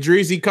got that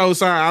Drizzy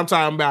cosign. I'm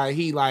talking about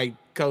he like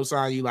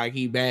cosign you like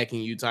he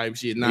backing you type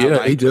shit. Not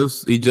like, he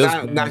just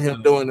not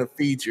him doing a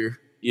feature.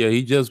 Yeah,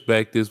 he just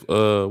backed this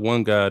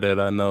one guy that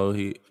I know.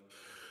 He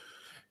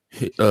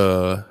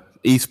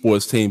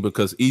esports team,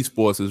 because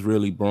esports is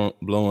really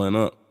blowing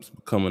up. It's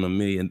becoming a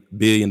 $1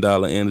 billion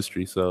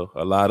industry. So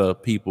a lot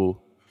of people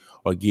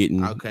are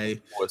getting okay.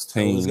 Esports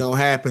teams. So what's gonna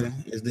happen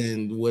is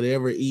then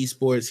whatever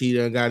esports he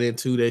done got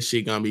into, that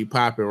shit gonna be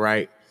popping,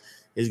 right?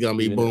 It's gonna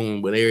be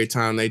boom. But every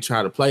time they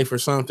try to play for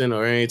something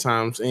or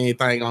anytime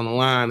anything on the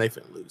line, they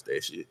finna lose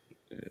that shit.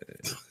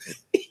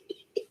 Yeah.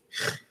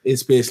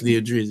 Especially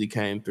if Drizzy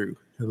came through.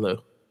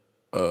 Hello.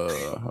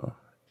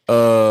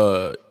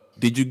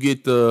 Did you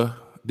get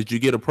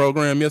a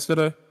program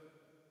yesterday?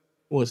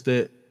 What's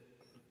that?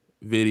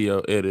 Video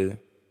editing.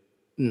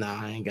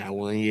 Nah, I ain't got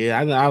one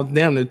yet. I was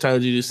damn near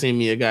told you to send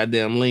me a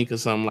goddamn link or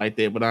something like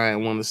that, but I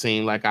didn't want to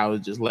seem like I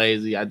was just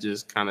lazy. I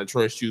just kind of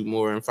trust you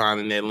more in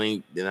finding that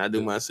link than I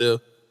do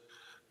myself.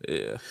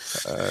 Yeah,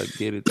 I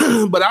get it.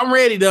 But I'm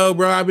ready though,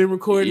 bro. I've been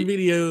recording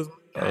videos.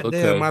 Okay.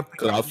 Damn, I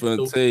was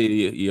finna tell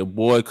you, your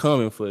boy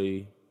coming for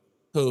you.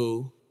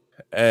 Who?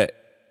 At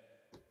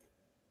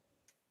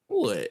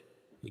what?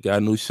 He got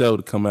a new show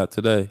to come out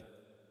today.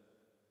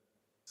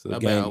 It's a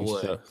About gaming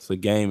what? show. It's a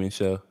gaming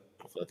show.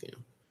 Fuck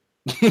him.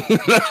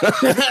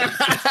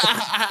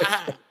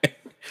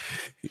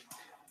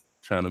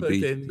 Trying to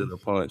beat you to the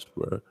punch,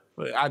 bro.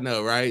 I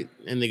know, right?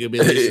 And nigga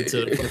been listening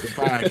to the fucking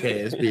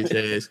podcast, bitch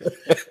ass.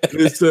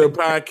 Listen to a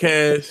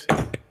podcast.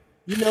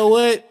 You know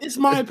what? It's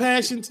my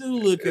passion too,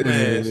 looking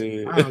ass.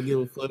 I don't give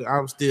a fuck.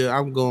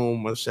 I'm going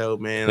on my show,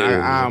 man.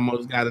 I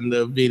almost got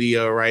enough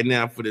video right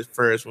now for this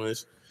first one.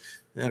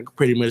 I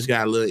pretty much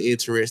got a little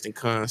interesting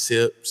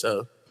concept.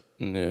 So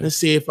let's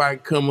see if I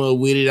can come up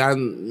with it.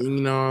 You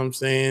know what I'm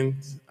saying?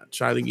 I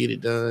try to get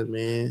it done,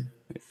 man.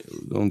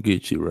 We're gonna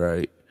get you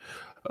right.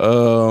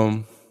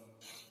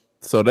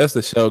 So that's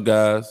the show,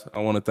 guys. I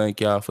want to thank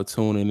y'all for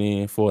tuning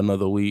in for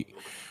another week.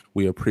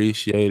 We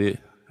appreciate it.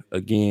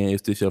 Again,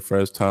 if this is your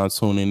first time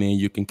tuning in,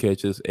 you can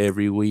catch us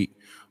every week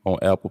on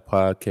Apple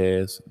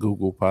Podcasts,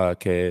 Google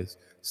Podcasts,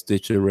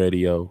 Stitcher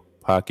Radio,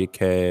 Pocket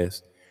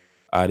Cast,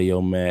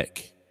 Audio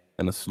Mac,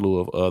 and a slew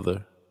of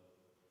other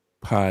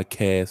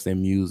podcasts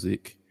and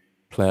music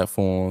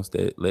platforms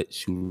that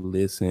let you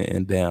listen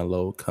and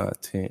download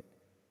content.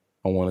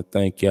 I want to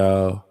thank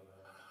y'all.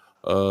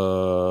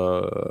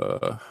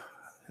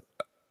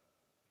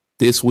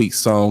 This week's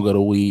song of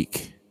the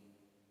week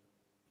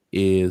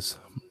is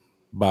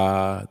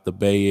by the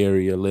Bay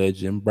Area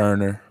legend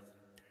Burner,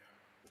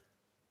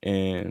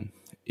 and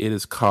it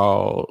is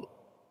called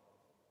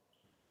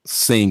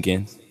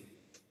Singing.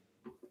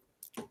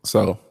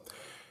 So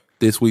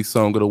this week's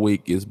song of the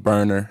week is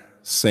Burner,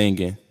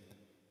 Singing,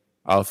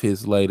 off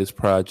his latest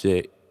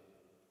project,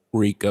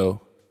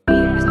 Rico. I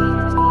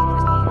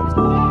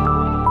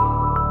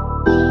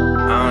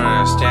don't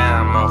understand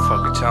a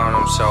motherfucker telling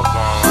himself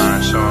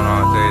online, showing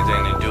off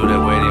everything they do, the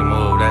way they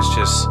move. That's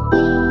just.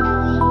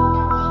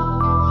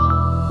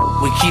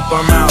 We keep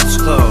our mouths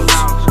closed,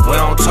 we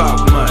don't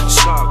talk much.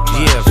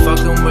 Yeah,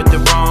 fucking with the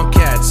wrong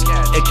cats,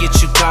 it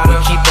gets you caught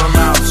up. We keep our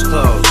mouths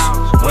closed,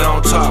 we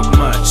don't talk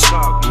much.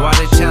 Why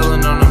they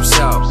telling on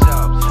themselves?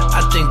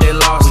 I think they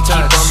lost touch.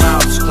 We keep our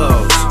mouths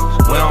closed,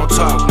 we don't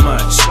talk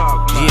much.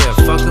 Yeah,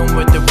 fucking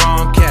with the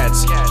wrong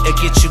cats, it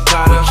gets you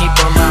caught up. We keep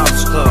our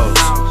mouths closed,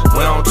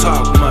 we don't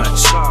talk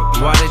much.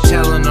 Why they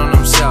telling on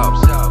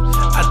themselves?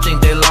 I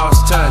think they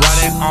lost touch. Why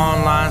they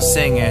online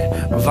singing,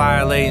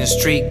 violating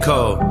street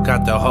code?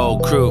 Got the whole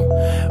crew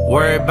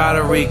worried about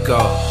a Rico.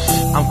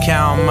 I'm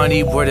counting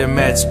money where the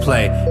Mets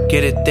play.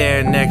 Get it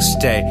there next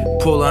day.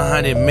 Pull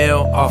 100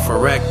 mil off a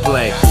rec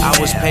play. I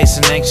was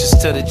pacing anxious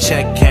till the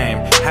check came.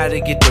 Had to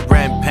get the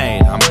rent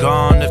paid. I'm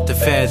gone if the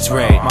feds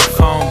raid. My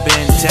phone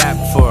been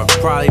tapped for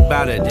probably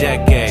about a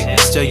decade. And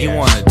still you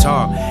wanna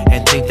talk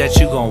and think that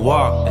you gon'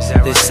 walk.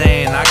 They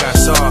saying I got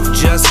soft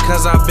just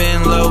cause I've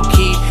been low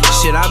key.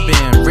 Shit, I've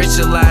been rich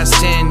the last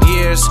 10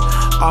 years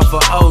off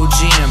of OG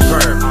and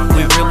Burp.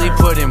 We really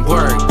put in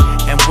work.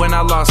 And when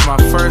I lost my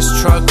first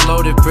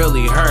truckload, it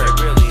really hurt.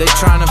 They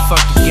tryna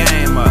fuck the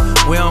game up.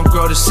 We don't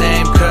grow the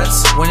same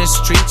cuts. When the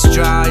streets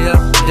dry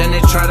up, then they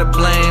try to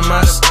blame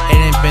us.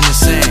 It ain't been the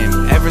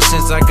same ever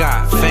since I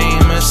got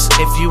famous.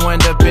 If you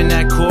end up in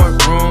that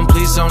courtroom,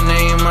 please don't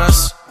name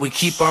us. We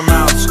keep our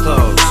mouths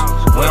closed,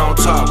 we don't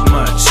talk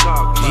much.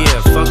 Yeah,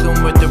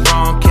 fucking with the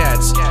wrong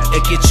cats,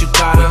 it gets you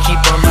caught up. We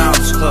keep our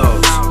mouths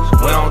closed,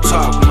 we don't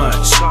talk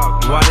much.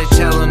 Why they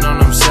telling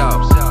on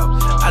themselves?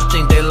 I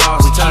think they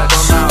lost touch. We keep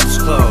our mouths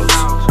closed,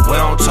 we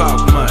don't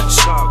talk much.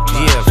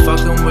 Yeah,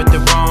 fucking with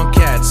the wrong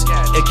cats,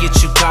 it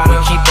gets you caught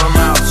up. We keep our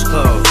mouths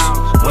closed,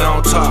 we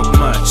don't talk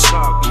much.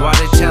 Why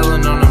they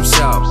telling on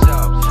themselves?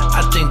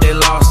 I think they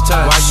lost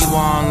touch. Why you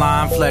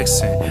online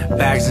flexing?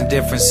 Bags in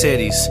different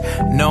cities,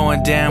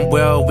 knowing damn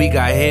well we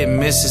got hit in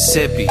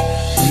Mississippi.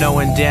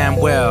 Knowing damn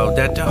well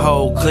that the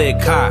whole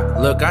clique hot.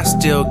 Look, I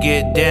still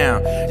get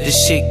down.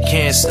 This shit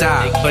can't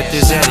stop, but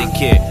there's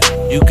etiquette.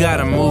 You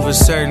gotta move a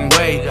certain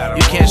way.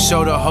 You can't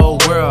show the whole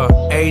world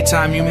every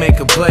time you make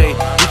a play.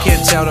 You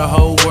can't tell the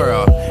whole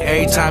world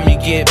every time you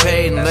get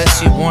paid,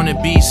 unless you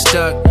wanna be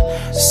stuck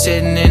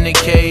sitting in the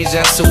cage.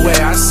 That's the way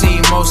I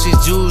see most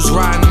these dudes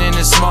riding in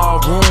a small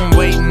room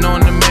waiting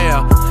on the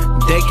mail.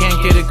 They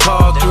can't get a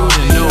call through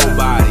to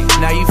nobody.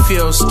 Now you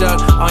feel stuck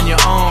on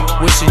your own,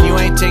 wishing you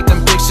ain't take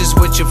them pictures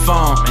with your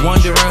phone.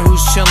 Wondering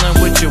who's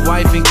chilling with your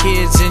wife and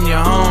kids in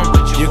your home.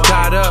 You're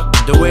caught up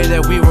the way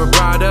that we were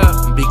brought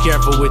up. Be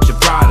careful with your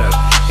product.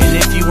 And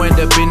if you end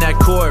up in that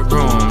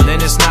courtroom,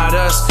 then it's not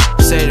us.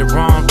 Say the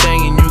wrong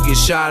thing and you get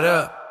shot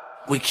up.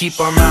 We keep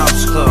our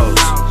mouths closed,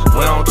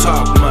 we don't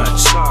talk much.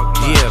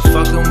 Yeah,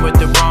 fucking with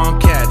the wrong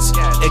cats,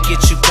 it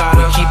gets you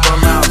caught up. We keep our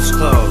mouths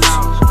closed,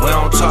 we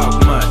don't talk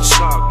much.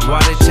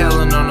 Why they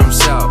telling on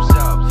themselves?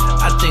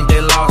 I think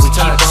they lost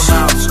touch. We keep our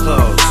mouths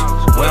closed,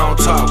 we don't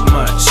talk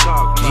much.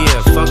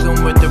 Yeah,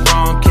 fucking with the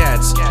wrong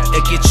cats,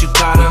 it gets you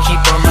caught up. We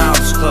keep our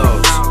mouths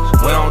closed,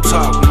 we don't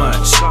talk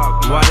much.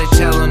 Why they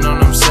telling on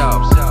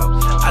themselves?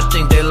 I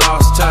think they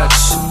lost touch.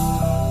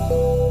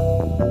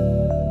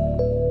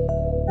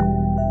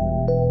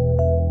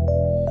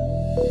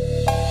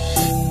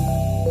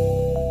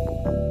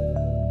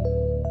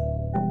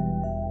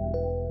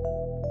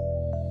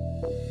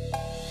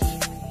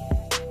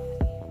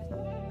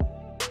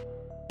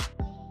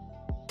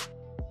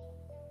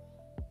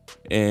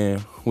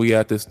 And we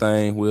got this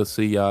thing. We'll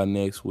see y'all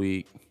next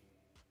week.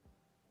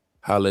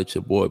 Holla at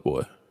your boy.